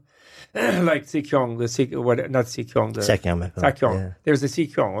us, like Sikyong, not Sikyong, the Sakyong. Yeah. There's a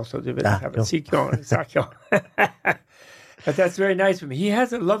Sikyong also, have a Sikyong and Sakyong. But that's very nice for me. He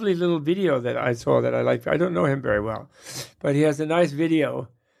has a lovely little video that I saw that I like. I don't know him very well, but he has a nice video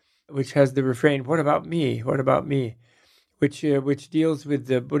which has the refrain, "What about me? What about me?" Which deals with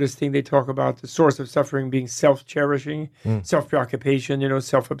the Buddhist thing. They talk about the source of suffering being self-cherishing, self-preoccupation,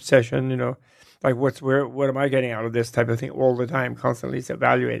 self-obsession, like what am I getting out of this type of thing all the time, constantly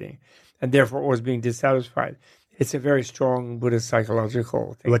evaluating, and therefore always being dissatisfied. It's a very strong Buddhist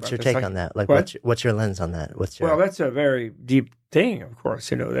psychological thing. What's your take on that? Like, what's your lens on that? Well, that's a very deep thing, of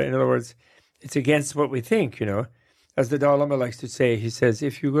course. In other words, it's against what we think. As the Dalai Lama likes to say, he says,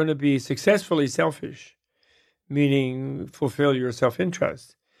 if you're going to be successfully selfish, meaning fulfill your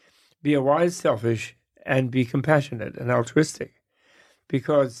self-interest, be a wise selfish and be compassionate and altruistic.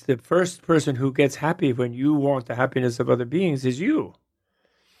 Because the first person who gets happy when you want the happiness of other beings is you.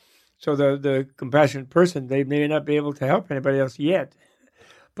 So the compassionate person, they may not be able to help anybody else yet,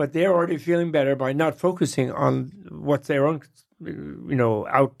 but they're already feeling better by not focusing on what their own,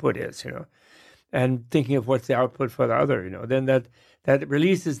 output is, and thinking of what's the output for the other, then that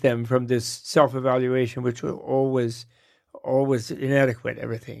releases them from this self-evaluation, which will always inadequate,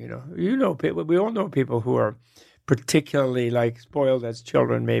 everything, we all know people who are particularly like spoiled as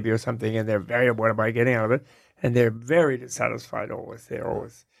children maybe or something, and they're very, what am I getting out of it? And they're very dissatisfied always. They're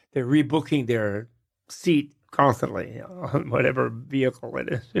rebooking their seat constantly on whatever vehicle it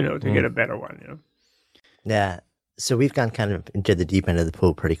is, to get a better one, Yeah. So we've gone kind of into the deep end of the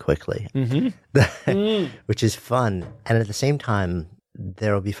pool pretty quickly, which is fun. And at the same time,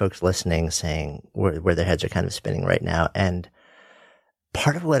 there will be folks listening saying where their heads are kind of spinning right now. And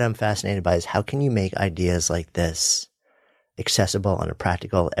part of what I'm fascinated by is how can you make ideas like this accessible on a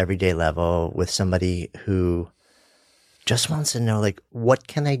practical, everyday level with somebody who just wants to know, like, what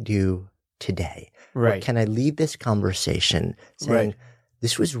can I do today? Right. Or can I leave this conversation saying,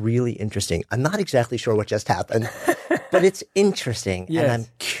 this was really interesting. I'm not exactly sure what just happened, but it's interesting and I'm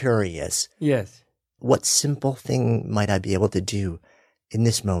curious. Yes. What simple thing might I be able to do in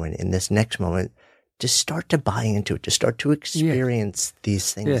this moment, in this next moment, to start to buy into it, to start to experience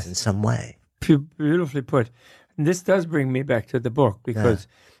these things in some way? Beautifully put. And this does bring me back to the book because,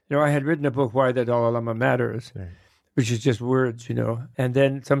 I had written a book, Why the Dalai Lama Matters. Right. Which is just words, and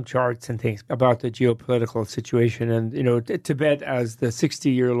then some charts and things about the geopolitical situation and, Tibet as the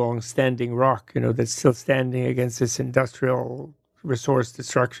 60-year-long standing rock, that's still standing against this industrial resource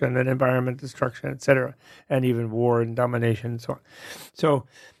destruction and environment destruction, et cetera, and even war and domination and so on. So,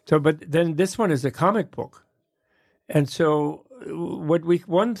 but then this one is a comic book. And so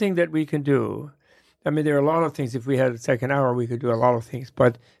one thing that we can do, there are a lot of things. If we had a second hour, we could do a lot of things.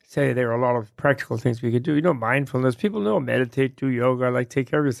 But say there are a lot of practical things we could do. Mindfulness. People know meditate, do yoga, like take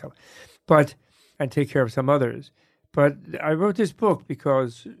care of yourself. and take care of some others. But I wrote this book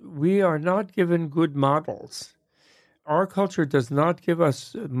because we are not given good models. Our culture does not give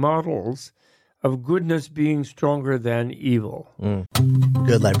us models of goodness being stronger than evil.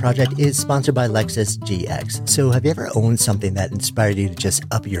 Good Life Project is sponsored by Lexus GX. So have you ever owned something that inspired you to just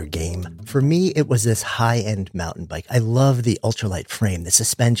up your game? For me, it was this high-end mountain bike. I love the ultralight frame, the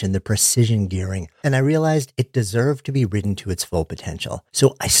suspension, the precision gearing, and I realized it deserved to be ridden to its full potential.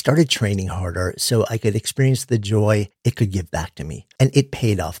 So I started training harder so I could experience the joy it could give back to me. And it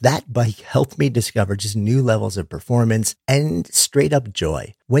paid off. That bike helped me discover just new levels of performance and straight up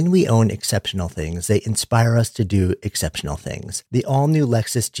joy. When we own exceptional things, they inspire us to do exceptional things. The all-new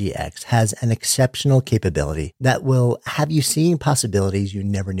Lexus GX has an exceptional capability that will have you seeing possibilities you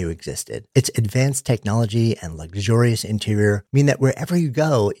never knew existed. Its advanced technology and luxurious interior mean that wherever you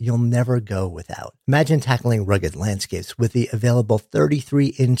go, you'll never go without. Imagine tackling rugged landscapes with the available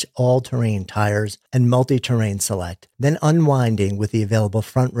 33-inch all-terrain tires and multi-terrain select, then unwinding with the available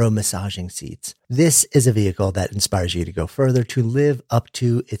front-row massaging seats. This is a vehicle that inspires you to go further, to live up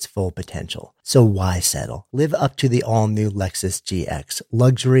to its full potential. So why settle? Live up to the all-new Lexus GX,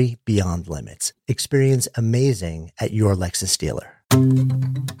 luxury beyond limits. Experience amazing at your Lexus dealer.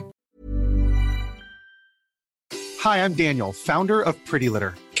 Hi, I'm Daniel, founder of Pretty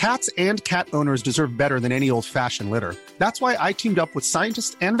Litter. Cats and cat owners deserve better than any old-fashioned litter. That's why I teamed up with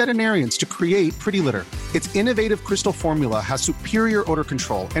scientists and veterinarians to create Pretty Litter. Its innovative crystal formula has superior odor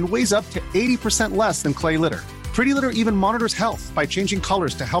control and weighs up to 80% less than clay litter. Pretty Litter even monitors health by changing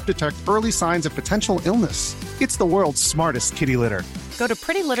colors to help detect early signs of potential illness. It's the world's smartest kitty litter. Go to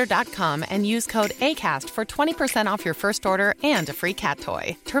prettylitter.com and use code ACAST for 20% off your first order and a free cat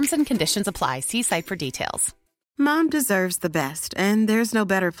toy. Terms and conditions apply. See site for details. Mom deserves the best, and there's no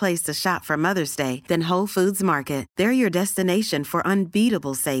better place to shop for Mother's Day than Whole Foods Market. They're your destination for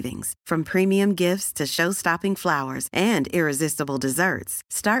unbeatable savings, from premium gifts to show-stopping flowers and irresistible desserts.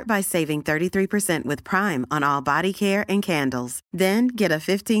 Start by saving 33% with Prime on all body care and candles. Then get a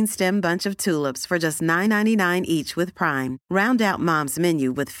 15-stem bunch of tulips for just $9.99 each with Prime. Round out Mom's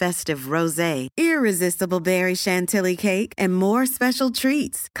menu with festive rosé, irresistible berry chantilly cake, and more special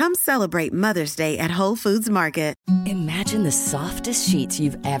treats. Come celebrate Mother's Day at Whole Foods Market. Imagine the softest sheets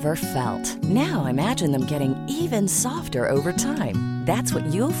you've ever felt. Now imagine them getting even softer over time. That's what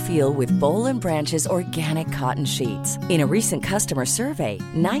you'll feel with Boll & Branch's organic cotton sheets. In a recent customer survey,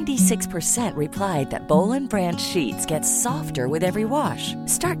 96% replied that Boll & Branch sheets get softer with every wash.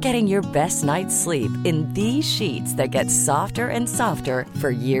 Start getting your best night's sleep in these sheets that get softer and softer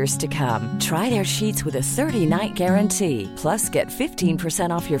for years to come. Try their sheets with a 30-night guarantee. Plus, get 15%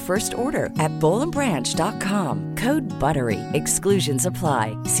 off your first order at bollandbranch.com. Code BUTTERY. Exclusions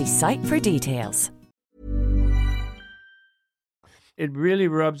apply. See site for details. It really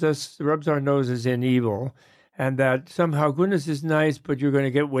rubs our noses in evil, and that somehow goodness is nice, but you're going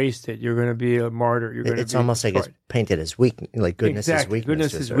to get wasted. You're going to be a martyr. It's almost like it's painted as weak, like goodness is weakness.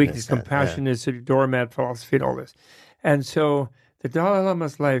 Goodness is weakness, compassion is a doormat philosophy, and all this. And so the Dalai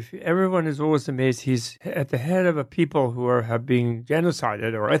Lama's life, everyone is always amazed. He's at the head of a people who have being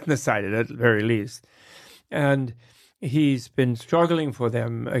genocided or ethnocided at the very least. And he's been struggling for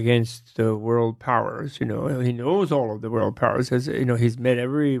them against the world powers. He knows all of the world powers. He's met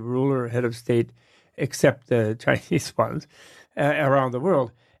every ruler, head of state, except the Chinese ones around the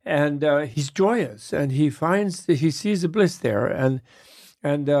world. And he's joyous, and he sees the bliss there. And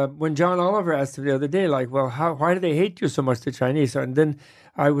when John Oliver asked him the other day, why do they hate you so much, the Chinese? And then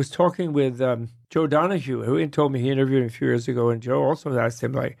I was talking with Joe Donahue, who told me he interviewed him a few years ago, and Joe also asked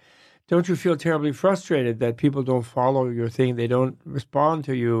him, don't you feel terribly frustrated that people don't follow your thing? They don't respond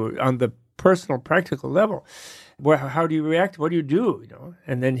to you on the personal, practical level. Well, how do you react? What do you do?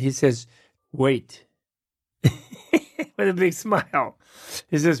 And then he says, wait. With a big smile.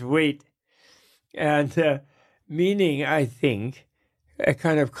 He says, wait. And meaning, I think, a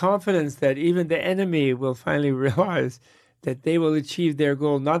kind of confidence that even the enemy will finally realize that they will achieve their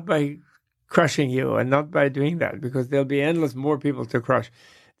goal not by crushing you and not by doing that, because there'll be endless more people to crush.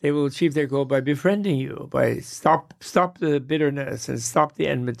 They will achieve their goal by befriending you, by stop the bitterness and stop the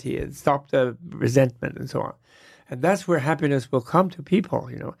enmity and stop the resentment and so on. And that's where happiness will come to people,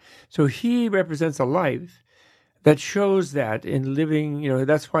 So he represents a life that shows that in living,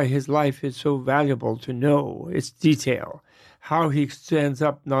 that's why his life is so valuable to know its detail, how he stands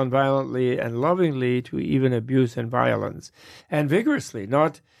up nonviolently and lovingly to even abuse and violence, and vigorously,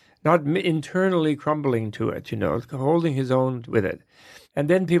 not internally crumbling to it, holding his own with it. And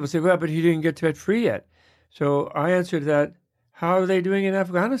then people say, well, but he didn't get Tibet free yet. So I answered that, how are they doing in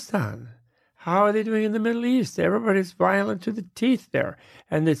Afghanistan? How are they doing in the Middle East? Everybody's violent to the teeth there.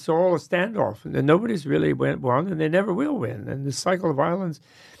 And it's all a standoff. And nobody's really won, and they never will win. And the cycle of violence,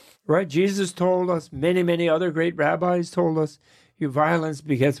 right? Jesus told us, many other great rabbis told us, violence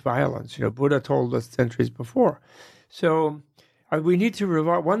begets violence. Buddha told us centuries before. So we need to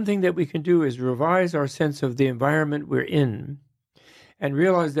revise. One thing that we can do is revise our sense of the environment we're in and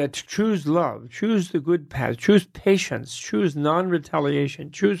realize that to choose love, choose the good path, choose patience, choose non-retaliation,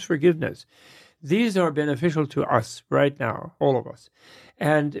 choose forgiveness. These are beneficial to us right now, all of us.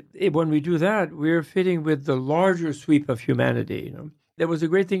 And when we do that, we're fitting with the larger sweep of humanity. There was a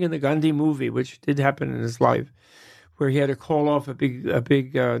great thing in the Gandhi movie, which did happen in his life, where he had to call off a big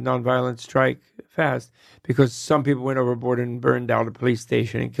nonviolent strike fast because some people went overboard and burned down a police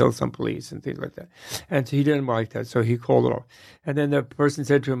station and killed some police and things like that. And so he didn't like that, so he called it off. And then the person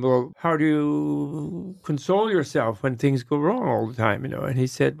said to him, well, how do you console yourself when things go wrong all the time? And he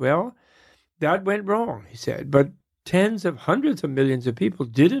said, well, that went wrong, he said. But tens of hundreds of millions of people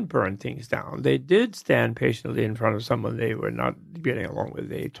didn't burn things down. They did stand patiently in front of someone they were not getting along with.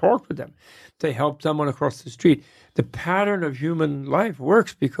 They talked with them. They helped someone across the street. The pattern of human life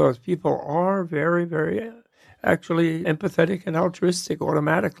works because people are very, very actually empathetic and altruistic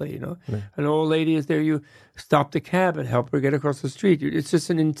automatically. Yeah. An old lady is there, you stop the cab and help her get across the street. It's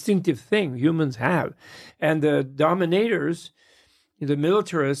just an instinctive thing humans have. And the dominators, the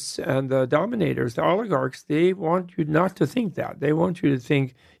militarists and the dominators, the oligarchs, they want you not to think that. They want you to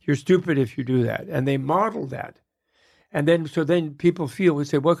think you're stupid if you do that. And they model that. And then people feel, we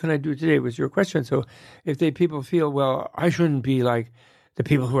say, what can I do today was your question. So if people feel, well, I shouldn't be like the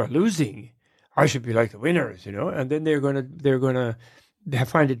people who are losing. I should be like the winners, and then they're going to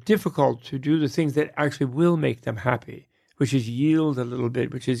find it difficult to do the things that actually will make them happy, which is yield a little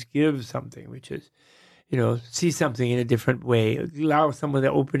bit, which is give something, which is, see something in a different way, allow someone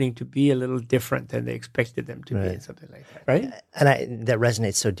the opening to be a little different than they expected them to be, something like that, right? And that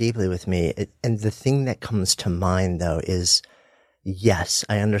resonates so deeply with me. And the thing that comes to mind, though, is, yes,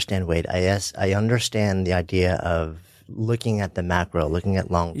 I understand, Wade. I understand the idea of looking at the macro, looking at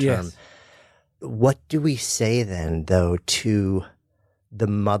long term. Yes. What do we say then, though, to the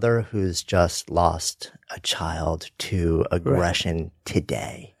mother who's just lost a child to aggression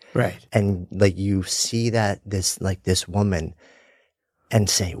today? Right. And you see this woman and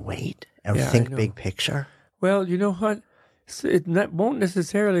say, wait, and think big picture. Well, you know what? It won't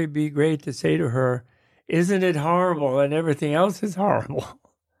necessarily be great to say to her, isn't it horrible and everything else is horrible?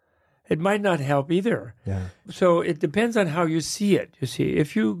 It might not help either. Yeah. So it depends on how you see it. You see,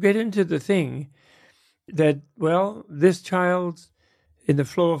 if you get into the thing that, well, this child in the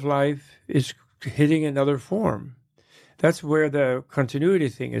flow of life is hitting another form, that's where the continuity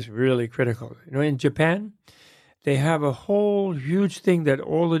thing is really critical. In Japan, they have a whole huge thing that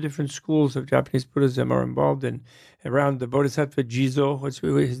all the different schools of Japanese Buddhism are involved in around the Bodhisattva Jizo,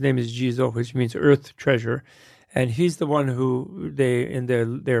 his name is Jizo, which means earth treasure. And he's the one who in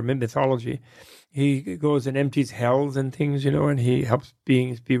their mythology, he goes and empties hells and things, and he helps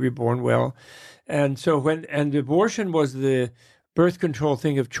beings be reborn well. And so and abortion was the birth control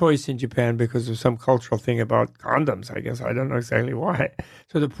thing of choice in Japan because of some cultural thing about condoms, I guess. I don't know exactly why.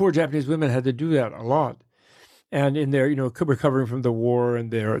 So the poor Japanese women had to do that a lot. And in their, recovering from the war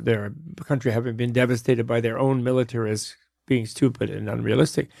and their country having been devastated by their own militarists being stupid and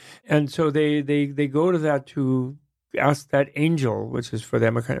unrealistic. And so they go to that to ask that angel, which is for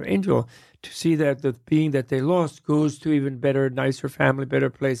them a kind of angel, to see that the being that they lost goes to even better, nicer family, better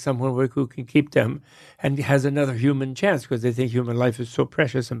place, someone who can keep them and has another human chance because they think human life is so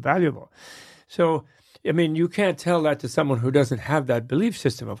precious and valuable. So, you can't tell that to someone who doesn't have that belief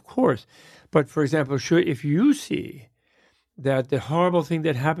system, of course. But, for example, if you see that the horrible thing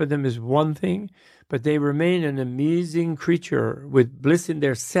that happened to them is one thing, but they remain an amazing creature with bliss in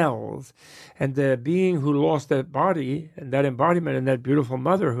their cells, and the being who lost that body and that embodiment and that beautiful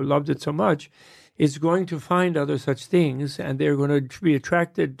mother who loved it so much is going to find other such things, and they're going to be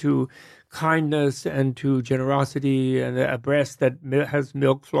attracted to kindness and to generosity and a breast that has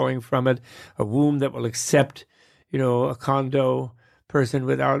milk flowing from it, a womb that will accept, a condo person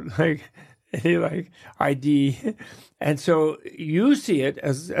without any ID. And so you see it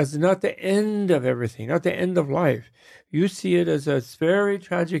as not the end of everything, not the end of life. You see it as a very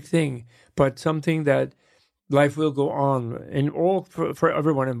tragic thing, but something that life will go on and all for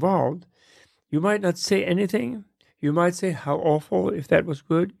everyone involved. You might not say anything. You might say how awful if that was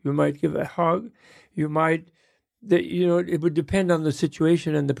good. You might give a hug. You might, it would depend on the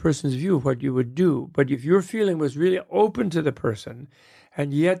situation and the person's view what you would do. But if your feeling was really open to the person,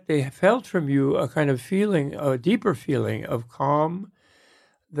 and yet they felt from you a kind of feeling, a deeper feeling of calm,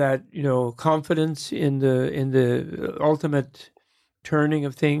 that, confidence in the ultimate turning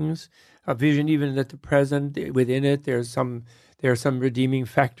of things, a vision even at the present. Within it, there are some redeeming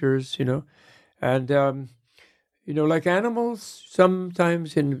factors, and like animals,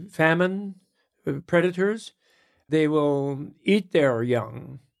 sometimes in famine, predators, they will eat their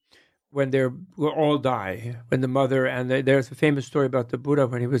young when they will all die. When the mother there's a famous story about the Buddha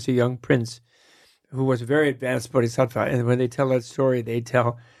when he was a young prince, who was a very advanced bodhisattva. And when they tell that story, they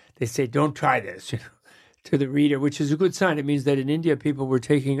say, "Don't try this," to the reader, which is a good sign. It means that in India, people were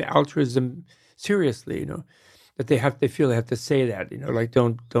taking altruism seriously, that they feel they have to say that, like,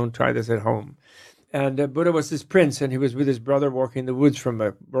 don't try this at home. And Buddha was this prince, and he was with his brother walking in the woods from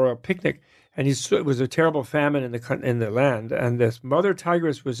a royal picnic. And it was a terrible famine in the land. And this mother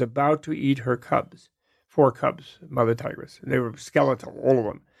tigress was about to eat her cubs, 4 cubs, mother tigress. And they were skeletal, all of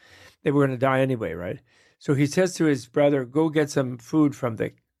them. They were going to die anyway, right? So he says to his brother, "Go get some food from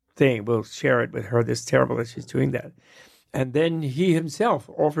the thing. We'll share it with her. It's terrible that she's doing that." And then he himself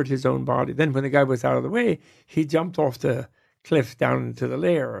offered his own body. Then when the guy was out of the way, he jumped off the cliff down into the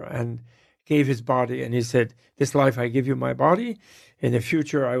lair and gave his body. And he said, "This life I give you my body. In the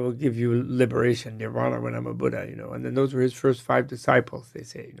future I will give you liberation, nirvana, when I'm a Buddha." And then those were his first 5 disciples, they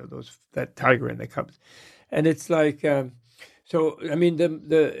say, that tiger and the cubs. And it's like... So, I mean,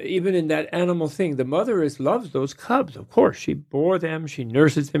 even in that animal thing, the mother loves those cubs. Of course, she bore them, she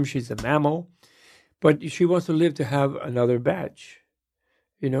nurses them, she's a mammal. But she wants to live to have another batch,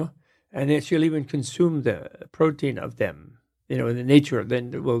 and then she'll even consume the protein of them, in the nature,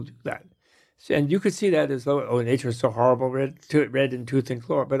 then will do that. And you could see that as though, nature is so horrible, red in tooth and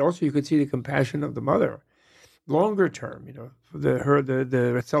claw. But also you could see the compassion of the mother. Longer term,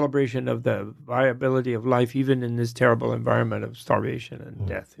 the celebration of the viability of life, even in this terrible environment of starvation and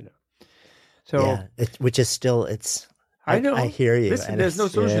death, So, yeah, which is still, I know. I hear you. Listen, there's no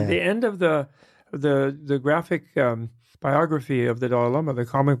solution. Yeah. The end of the graphic biography of the Dalai Lama, the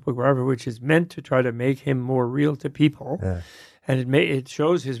comic book, whatever, which is meant to try to make him more real to people, and it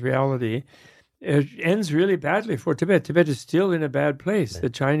shows his reality. It ends really badly for Tibet. Tibet is still in a bad place. The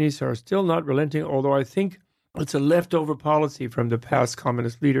Chinese are still not relenting, although I think it's a leftover policy from the past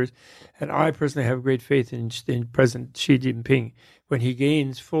communist leaders. And I personally have great faith in President Xi Jinping when he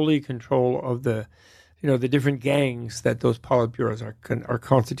gains fully control of the different gangs that those politburos are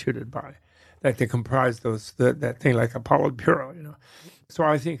constituted by. Like they comprise that thing like a politburo, So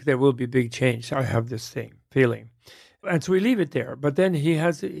I think there will be big change. I have this feeling. And so we leave it there. But then he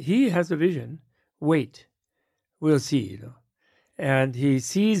has a vision. Wait, we'll see, And he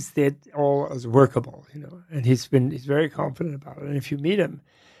sees it all as workable, and he's very confident about it. And if you meet him,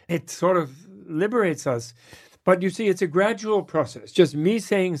 it sort of liberates us. But you see, it's a gradual process. Just me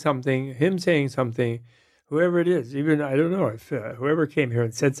saying something, him saying something, whoever it is, even, I don't know if whoever came here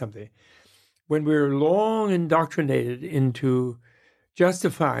and said something, when we're long indoctrinated into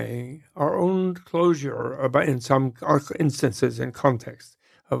justifying our own closure in some instances and contexts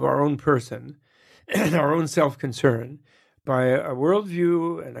of our own person and our own self-concern, by a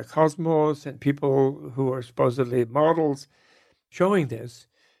worldview and a cosmos and people who are supposedly models showing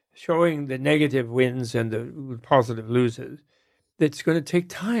the negative wins and the positive loses, it's going to take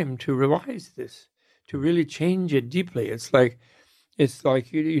time to realize this, to really change it deeply. It's like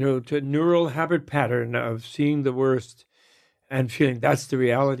to neural habit pattern of seeing the worst and feeling that's the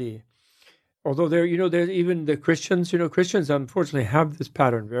reality. Although there's even the Christians, Christians unfortunately have this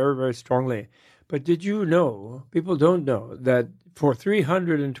pattern very, very strongly. But did you know, people don't know, that for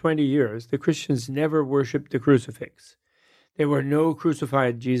 320 years, the Christians never worshipped the crucifix. There were no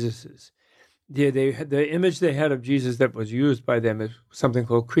crucified Jesuses. The image they had of Jesus that was used by them is something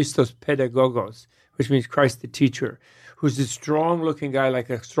called Christos Pedagogos, which means Christ the teacher, who's this strong-looking guy, like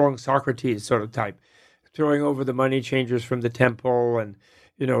a strong Socrates sort of type, throwing over the money changers from the temple and,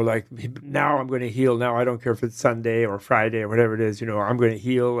 like, now I'm going to heal. Now I don't care if it's Sunday or Friday or whatever it is, I'm going to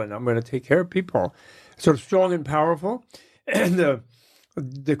heal and I'm going to take care of people. Sort of strong and powerful. And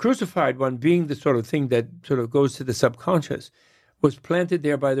the crucified one, being the sort of thing that sort of goes to the subconscious, was planted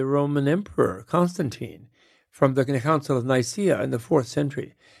there by the Roman Emperor Constantine from the Council of Nicaea in the 4th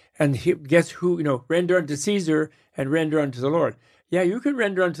century. And guess who, render unto Caesar and render unto the Lord. Yeah, you can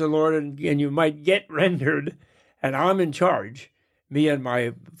render unto the Lord and you might get rendered, and I'm in charge. Me and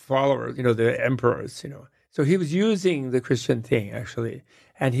my followers, the emperors, So he was using the Christian thing, actually,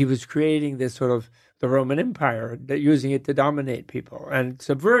 and he was creating this sort of the Roman Empire, using it to dominate people and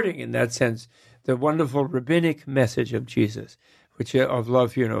subverting, in that sense, the wonderful rabbinic message of Jesus, which of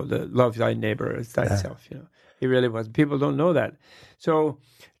love, the love thy neighbor as thyself, He really was. People don't know that. So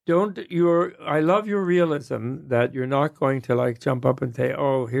I love your realism that you're not going to like jump up and say,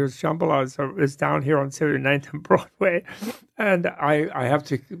 oh, here's Shambhala, so it's down here on 79th and Broadway. And I have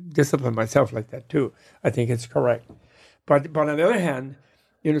to discipline myself like that too. I think it's correct. But on the other hand,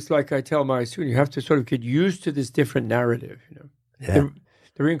 it's like I tell my students, you have to sort of get used to this different narrative, Yeah.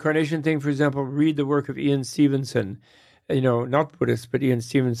 The reincarnation thing, for example, read the work of Ian Stevenson, not Buddhists, but Ian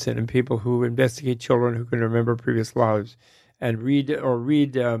Stevenson and people who investigate children who can remember previous lives. And read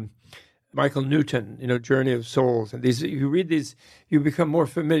Michael Newton, Journey of Souls. And you read these, you become more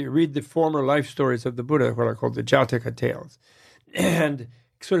familiar. Read the former life stories of the Buddha, what are called the Jataka tales, and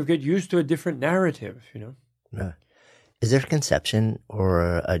sort of get used to a different narrative, Yeah. Is there a conception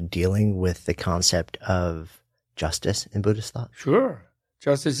or a dealing with the concept of justice in Buddhist thought? Sure.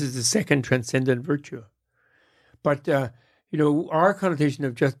 Justice is the second transcendent virtue. But, our connotation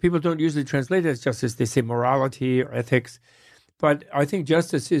of justice, people don't usually translate it as justice. They say morality or ethics. But I think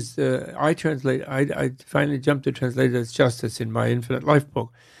justice is, I finally jumped to translate it as justice in my Infinite Life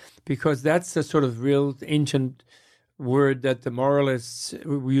book, because that's the sort of real ancient word that the moralists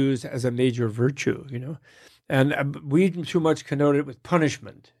use as a major virtue, And we too much connote it with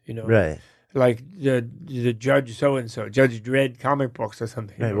punishment, Right. Like the Judge so-and-so, Judge Dredd comic books or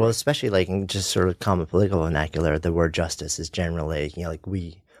something. Right. Well, especially like in just sort of common political vernacular, the word justice is generally, like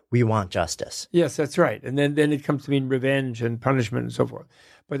we want justice. Yes, that's right. And then it comes to mean revenge and punishment and so forth.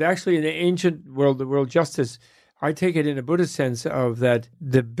 But actually in the ancient world, the world justice, I take it in a Buddhist sense of that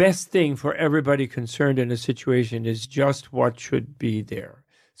the best thing for everybody concerned in a situation is just what should be there.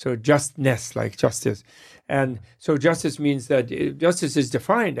 So justness, like justice. And so justice means that justice is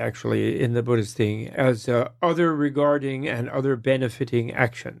defined actually in the Buddhist thing as other regarding and other benefiting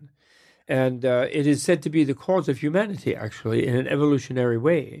action. And it is said to be the cause of humanity, actually, in an evolutionary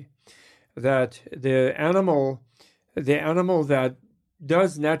way, that the animal that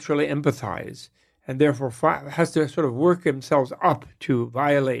does naturally empathize and therefore has to sort of work themselves up to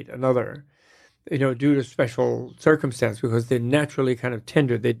violate another, due to special circumstance, because they're naturally kind of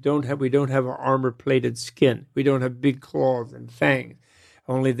tender. We don't have an armor-plated skin. We don't have big claws and fangs.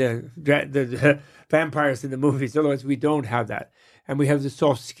 Only the vampires in the movies. Otherwise, we don't have that. And we have the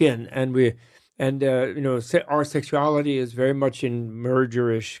soft skin, our sexuality is very much in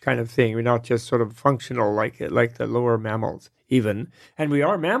mergerish kind of thing. We're not just sort of functional like the lower mammals even. And we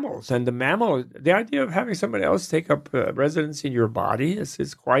are mammals. And the idea of having somebody else take up residence in your body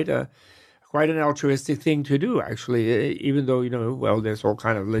is quite an altruistic thing to do, actually, even though, there's all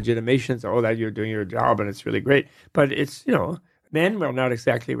kind of legitimations, that you're doing your job and it's really great. But it's, men were not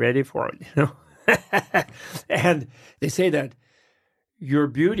exactly ready for it, And they say that your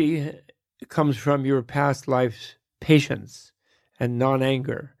beauty comes from your past life's patience and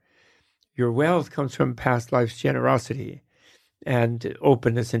non-anger. Your wealth comes from past life's generosity and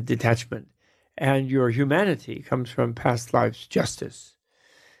openness and detachment. And your humanity comes from past life's justice.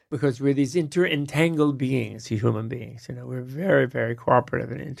 Because we're these entangled beings, human beings. We're very, very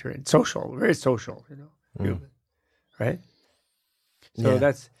cooperative and social, very social, human, right?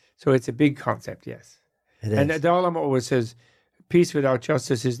 So so it's a big concept, yes. And the Dalai Lama always says, peace without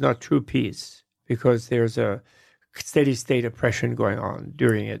justice is not true peace, because there's a steady state oppression going on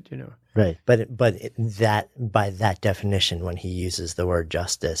during it, Right, but that by that definition, when he uses the word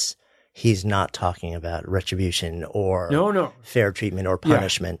justice, he's not talking about retribution or fair treatment or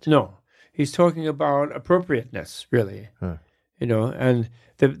punishment. Yeah, no, he's talking about appropriateness, really. And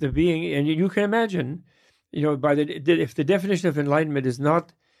the being, and you can imagine, if the definition of enlightenment is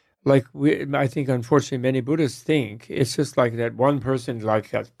not like I think, unfortunately, many Buddhists think, it's just like that one person like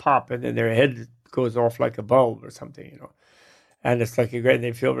that pop and then their head goes off like a bulb or something, And it's like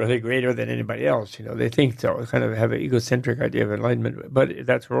they feel really greater than anybody else, They think so, kind of have an egocentric idea of enlightenment. But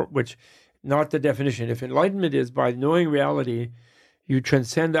that's not the definition. If enlightenment is by knowing reality, you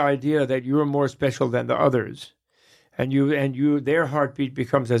transcend the idea that you are more special than the others, and their heartbeat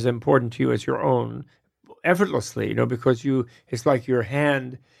becomes as important to you as your own, effortlessly, because it's like your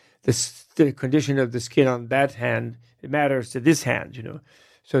hand. The condition of the skin on that hand, it matters to this hand,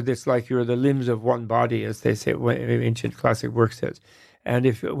 So it's like you're the limbs of one body, as they say, ancient classic work says. And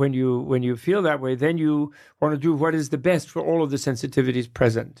when you feel that way, then you want to do what is the best for all of the sensitivities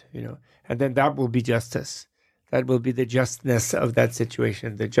present, And then that will be justice. That will be the justness of that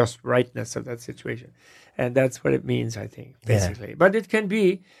situation, the just rightness of that situation. And that's what it means, I think, basically. Yeah. But it can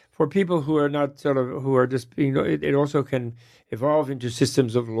be for people who are not who are just, it also can evolve into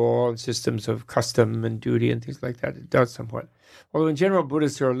systems of law and systems of custom and duty and things like that. It does somewhat. Although in general,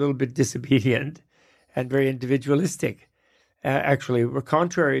 Buddhists are a little bit disobedient and very individualistic. Actually, we're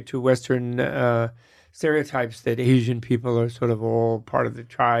contrary to Western stereotypes that Asian people are sort of all part of the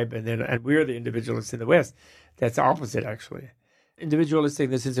tribe, and we're the individualists in the West. That's opposite, actually. Individualistic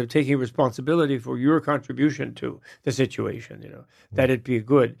in the sense of taking responsibility for your contribution to the situation, that it be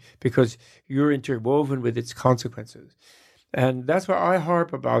good because you're interwoven with its consequences. And that's why I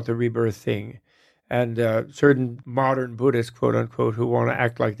harp about the rebirth thing. And certain modern Buddhists, quote unquote, who want to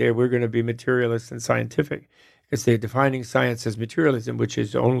act like we're going to be materialist and scientific, because they're defining science as materialism, which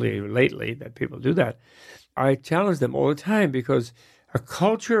is only lately that people do that. I challenge them all the time because a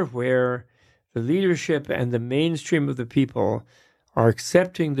culture where the leadership and the mainstream of the people are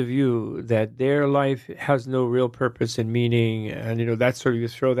accepting the view that their life has no real purpose and meaning, and that's sort of, you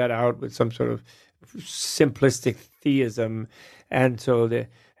throw that out with some sort of simplistic theism, and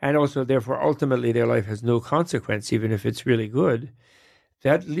also therefore ultimately their life has no consequence, even if it's really good.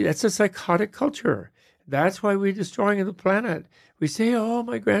 That's a psychotic culture. That's why we're destroying the planet. We say, "Oh,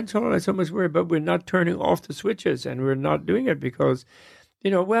 my grandchildren, I so much worry," but we're not turning off the switches, and we're not doing it because,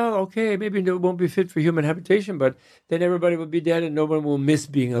 well, okay, maybe it won't be fit for human habitation, but then everybody will be dead and no one will miss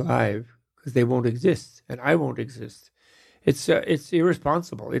being alive because they won't exist, and I won't exist. It's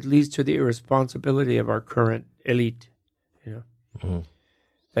irresponsible. It leads to the irresponsibility of our current elite,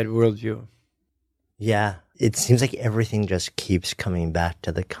 that worldview. Yeah, it seems like everything just keeps coming back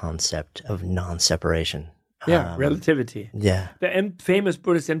to the concept of non-separation. Yeah, relativity. Yeah. The famous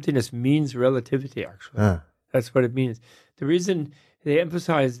Buddhist emptiness means relativity, actually. That's what it means. The reason they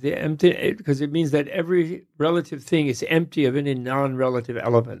emphasize the empty, because it means that every relative thing is empty of any non-relative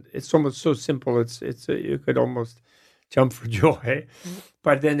element. It's almost so simple, you could almost jump for joy.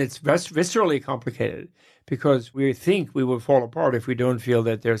 But then it's viscerally complicated, because we think we will fall apart if we don't feel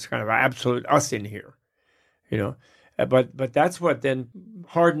that there's kind of an absolute us in here, But that's what then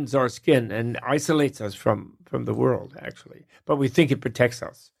hardens our skin and isolates us from the world, actually. But we think it protects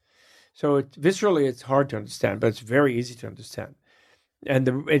us. So viscerally, it's hard to understand, but it's very easy to understand. And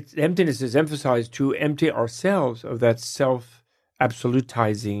emptiness is emphasized to empty ourselves of that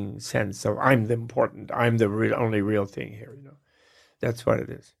self-absolutizing sense of I'm the important, I'm the only real thing here. That's what it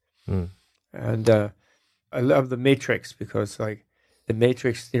is. And I love the Matrix because, like, the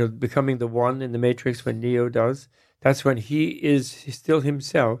Matrix, becoming the one in the Matrix when Neo does, that's when he's still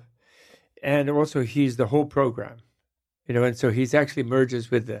himself, and also he's the whole program. And so he's actually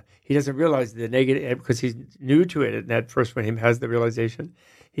merges with he doesn't realize the negative because he's new to it. And at first, when he has the realization,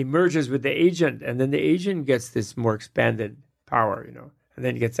 he merges with the agent, and then the agent gets this more expanded power, and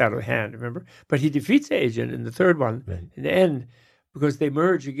then it gets out of hand, remember? But he defeats the agent in the third one, in the end, because they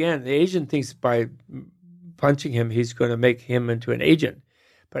merge again. The agent thinks by punching him, he's going to make him into an agent.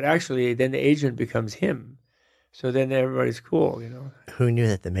 But actually, then the agent becomes him. So then everybody's cool, Who knew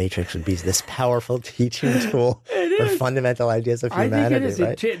that the Matrix would be this powerful teaching tool for fundamental ideas of humanity, I think it is.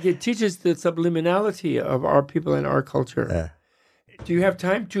 Right? It teaches the subliminality of our people and our culture. Do you have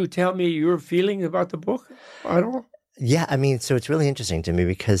time to tell me your feeling about the book at all? Yeah, so it's really interesting to me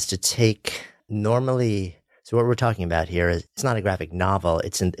because to take normally... So what we're talking about here is it's not a graphic novel.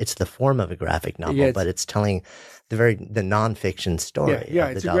 It's the form of a graphic novel, but it's telling the nonfiction story. Yeah,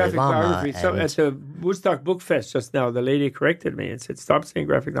 of it's the a Dalai graphic Lama. biography. So at the Woodstock Book Fest just now, the lady corrected me and said, "Stop saying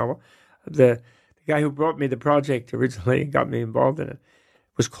graphic novel." The guy who brought me the project originally and got me involved in it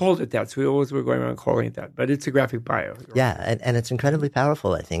was called it that. So we always were going around calling it that. But it's a graphic bio. Yeah, and it's incredibly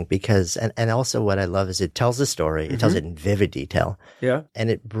powerful, I think, because, and also what I love is it tells the story, it tells it in vivid detail. Yeah. And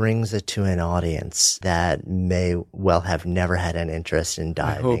it brings it to an audience that may well have never had an interest in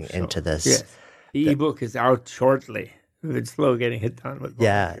diving into this. Yes. The ebook is out shortly. It's slow getting it done with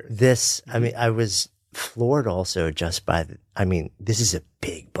volunteers. I was floored also just by this is a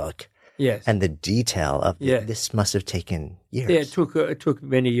big book. Yes. And the detail of this must have taken years. Yeah, it took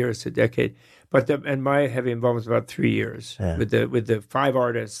many years, a decade. And my heavy involvement was about 3 years with the 5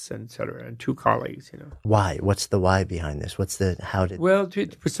 artists and et cetera, and 2 colleagues, Why? What's the why behind this? Well,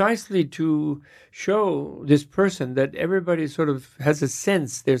 precisely to show this person that everybody sort of has a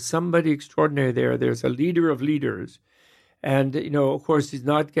sense there's somebody extraordinary there. There's a leader of leaders. And, of course, he's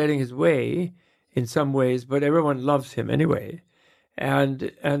not getting his way in some ways, but everyone loves him anyway.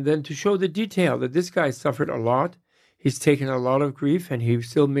 And then to show the detail that this guy suffered a lot. He's taken a lot of grief, and he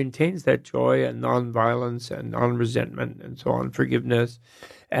still maintains that joy and nonviolence and non-resentment and so on, forgiveness,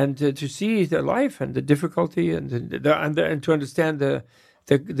 and to see the life and the difficulty and to understand the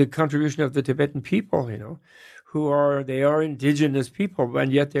contribution of the Tibetan people, they are indigenous people,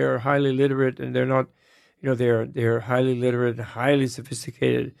 and yet they are highly literate, and they're not, they're highly literate, highly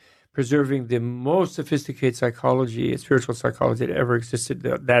sophisticated, preserving the most sophisticated psychology, spiritual psychology that ever existed,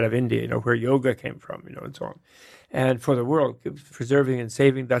 that of India, where yoga came from, and so on. And for the world, preserving and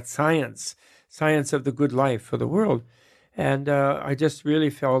saving that science science of the good life for the world. And I just really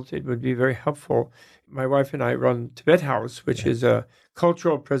felt it would be very helpful. My wife and I run Tibet House, which is a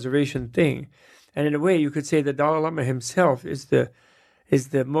cultural preservation thing. And in a way, you could say the Dalai Lama himself is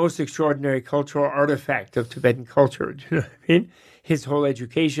the most extraordinary cultural artifact of Tibetan culture. Do you know what I mean? His whole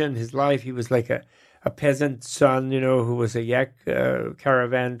education, his life, he was like a peasant son, who was a yak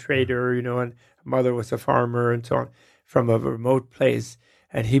caravan trader, and mother was a farmer and so on, from a remote place.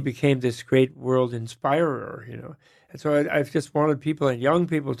 And he became this great world inspirer, And so I've just wanted people and young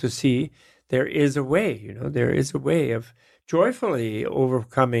people to see there is a way, there is a way of joyfully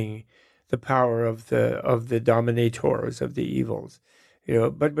overcoming the power of the dominators, of the evils,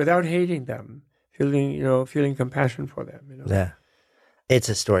 but without hating them, feeling compassion for them, Yeah. It's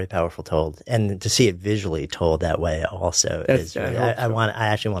a story powerful told, and to see it visually told that way also is. I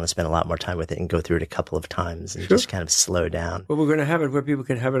actually want to spend a lot more time with it and go through it a couple of times and just kind of slow down. Well, we're going to have it where people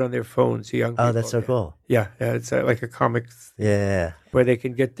can have it on their phones. Young people. Oh, that's so cool. Yeah, it's like a comics. Yeah, where they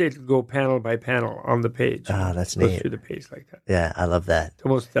can go panel by panel on the page. Oh, that's neat. Go through the page like that. Yeah, I love that. It's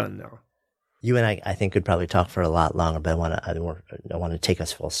almost done now. You and I think, could probably talk for a lot longer, but I want to take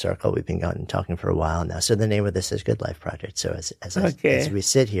us full circle. We've been talking for a while now. So the name of this is Good Life Project. So as we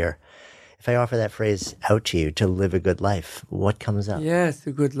sit here, if I offer that phrase out to you, to live a good life, what comes up? Yes,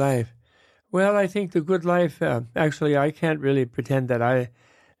 the good life. Well, I think the good life, actually, I can't really pretend that I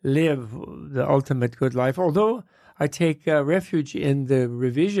live the ultimate good life, although I take refuge in the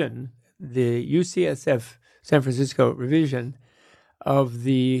revision, the UCSF San Francisco revision of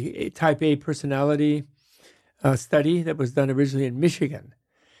the Type A personality study that was done originally in Michigan.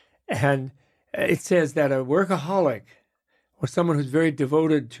 And it says that a workaholic, or someone who's very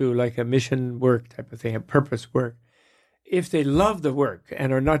devoted to like a mission work type of thing, a purpose work, if they love the work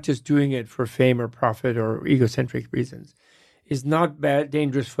and are not just doing it for fame or profit or egocentric reasons, is not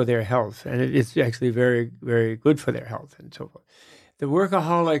dangerous for their health. And it is actually very, very good for their health and so forth. The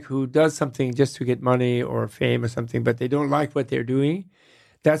workaholic who does something just to get money or fame or something, but they don't like what they're doing,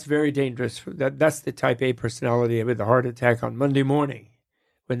 that's very dangerous. That's the Type A personality with the heart attack on Monday morning,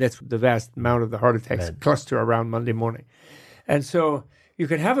 when that's the vast amount of the heart attacks cluster around Monday morning. And so you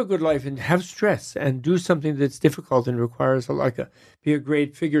can have a good life and have stress and do something that's difficult and requires be a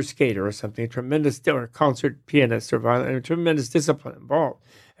great figure skater or something, or a concert pianist or violin, and tremendous discipline involved,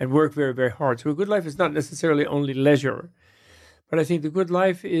 and work very, very hard. So a good life is not necessarily only leisure. But I think the good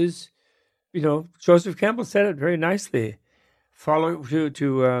life is, Joseph Campbell said it very nicely. Follow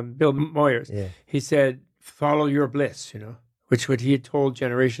to Bill Moyers. Yeah. He said, "Follow your bliss." Which what he had told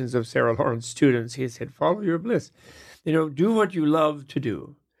generations of Sarah Lawrence students. He said, "Follow your bliss." Do what you love to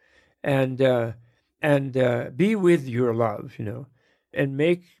do, and be with your love. And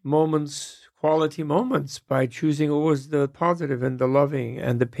make quality moments by choosing always the positive and the loving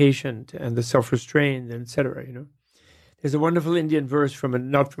and the patient and the self-restrained, etc. There's a wonderful Indian verse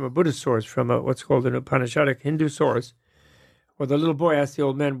not from a Buddhist source, from what's called an Upanishadic Hindu source, where the little boy asks the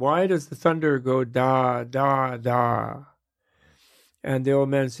old man, "Why does the thunder go da, da, da?" And the old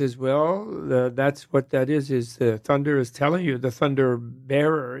man says, "Well, that's what that is the thunder is telling you, the thunder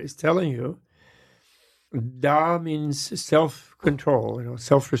bearer is telling you. Da means self-control,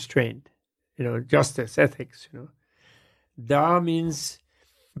 self-restraint, justice, ethics, Da means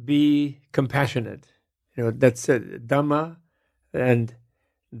be compassionate. That's Dhamma and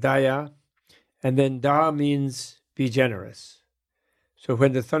Daya. And then Da means be generous. So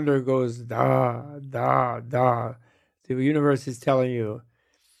when the thunder goes da, da, da, the universe is telling you,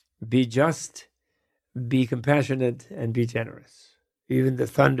 be just, be compassionate, and be generous. Even the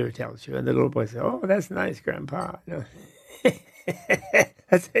thunder tells you. And the little boy says, "Oh, that's nice, Grandpa."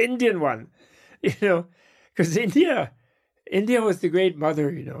 That's the Indian one, because India was the great mother,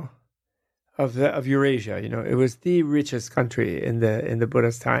 of Eurasia. It was the richest country in the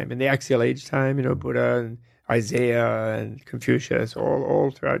Buddha's time, in the Axial Age time. Buddha and Isaiah and Confucius,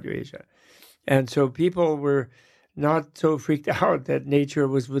 all throughout Eurasia, and so people were not so freaked out that nature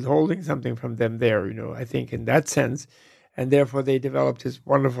was withholding something from them there. I think in that sense, and therefore they developed this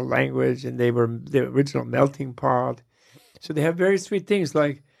wonderful language, and they were the original melting pot. So they have very sweet things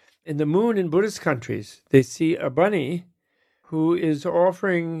like in the moon in Buddhist countries, they see a bunny who is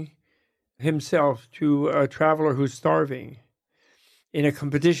offering himself to a traveler who's starving in a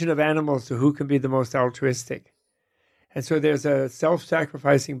competition of animals to who can be the most altruistic. And so there's a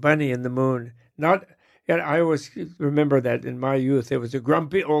self-sacrificing bunny in the moon. I always remember that in my youth, there was a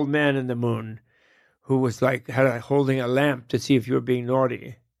grumpy old man in the moon who was holding a lamp to see if you were being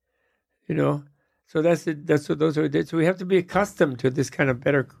naughty, So So we have to be accustomed to this kind of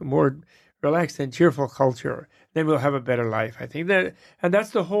better, more relaxed and cheerful culture. Then we'll have a better life, I think. And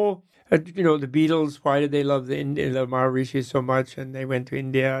that's the whole The Beatles, why did they love the Maharishi so much? And they went to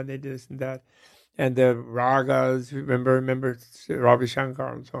India and they did this and that. And the ragas, remember Ravi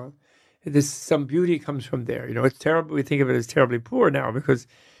Shankar and so on. Some beauty comes from there. It's terrible. We think of it as terribly poor now because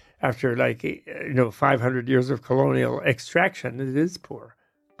after 500 years of colonial extraction, it is poor.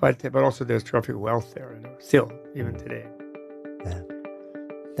 But also there's terrific wealth there, still, even today. Yeah.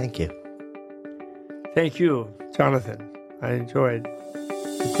 Thank you. Thank you, Jonathan. I enjoyed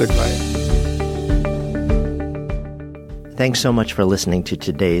Good Life. Thanks so much for listening to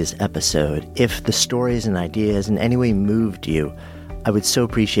today's episode. If the stories and ideas in any way moved you, I would so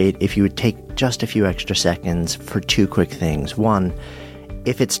appreciate if you would take just a few extra seconds for two quick things. One,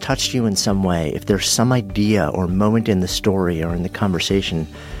 if it's touched you in some way, if there's some idea or moment in the story or in the conversation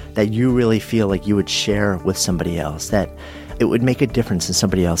that you really feel like you would share with somebody else, that it would make a difference in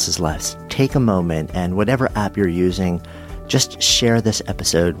somebody else's lives, take a moment and whatever app you're using, just share this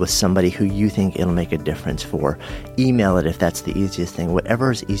episode with somebody who you think it'll make a difference for. Email it if that's the easiest thing,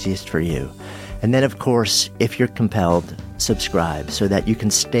 whatever is easiest for you. And then, of course, if you're compelled, subscribe so that you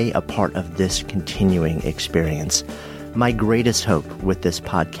can stay a part of this continuing experience. My greatest hope with this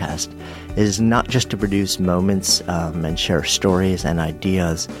podcast is not just to produce moments and share stories and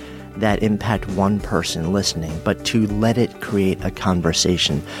ideas that impact one person listening, but to let it create a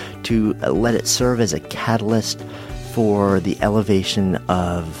conversation, to let it serve as a catalyst for the elevation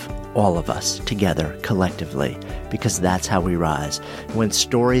of all of us together collectively, because that's how we rise. When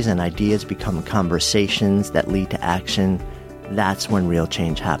stories and ideas become conversations that lead to action, that's when real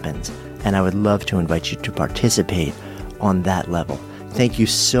change happens. And I would love to invite you to participate on that level. Thank you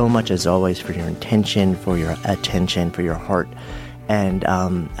so much, as always, for your intention, for your attention, for your heart. And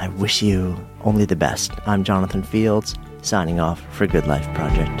I wish you only the best. I'm Jonathan Fields, signing off for Good Life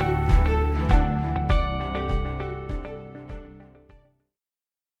Project.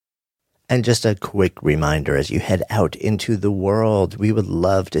 And just a quick reminder as you head out into the world, we would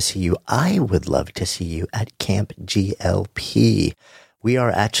love to see you. I would love to see you at Camp GLP. We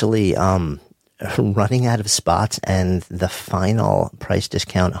are actually running out of spots, and the final price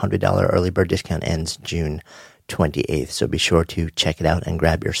discount, $100 early bird discount, ends June 28th. So be sure to check it out and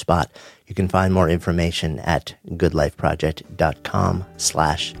grab your spot. You can find more information at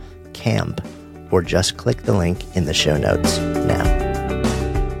goodlifeproject.com/camp, or just click the link in the show notes now.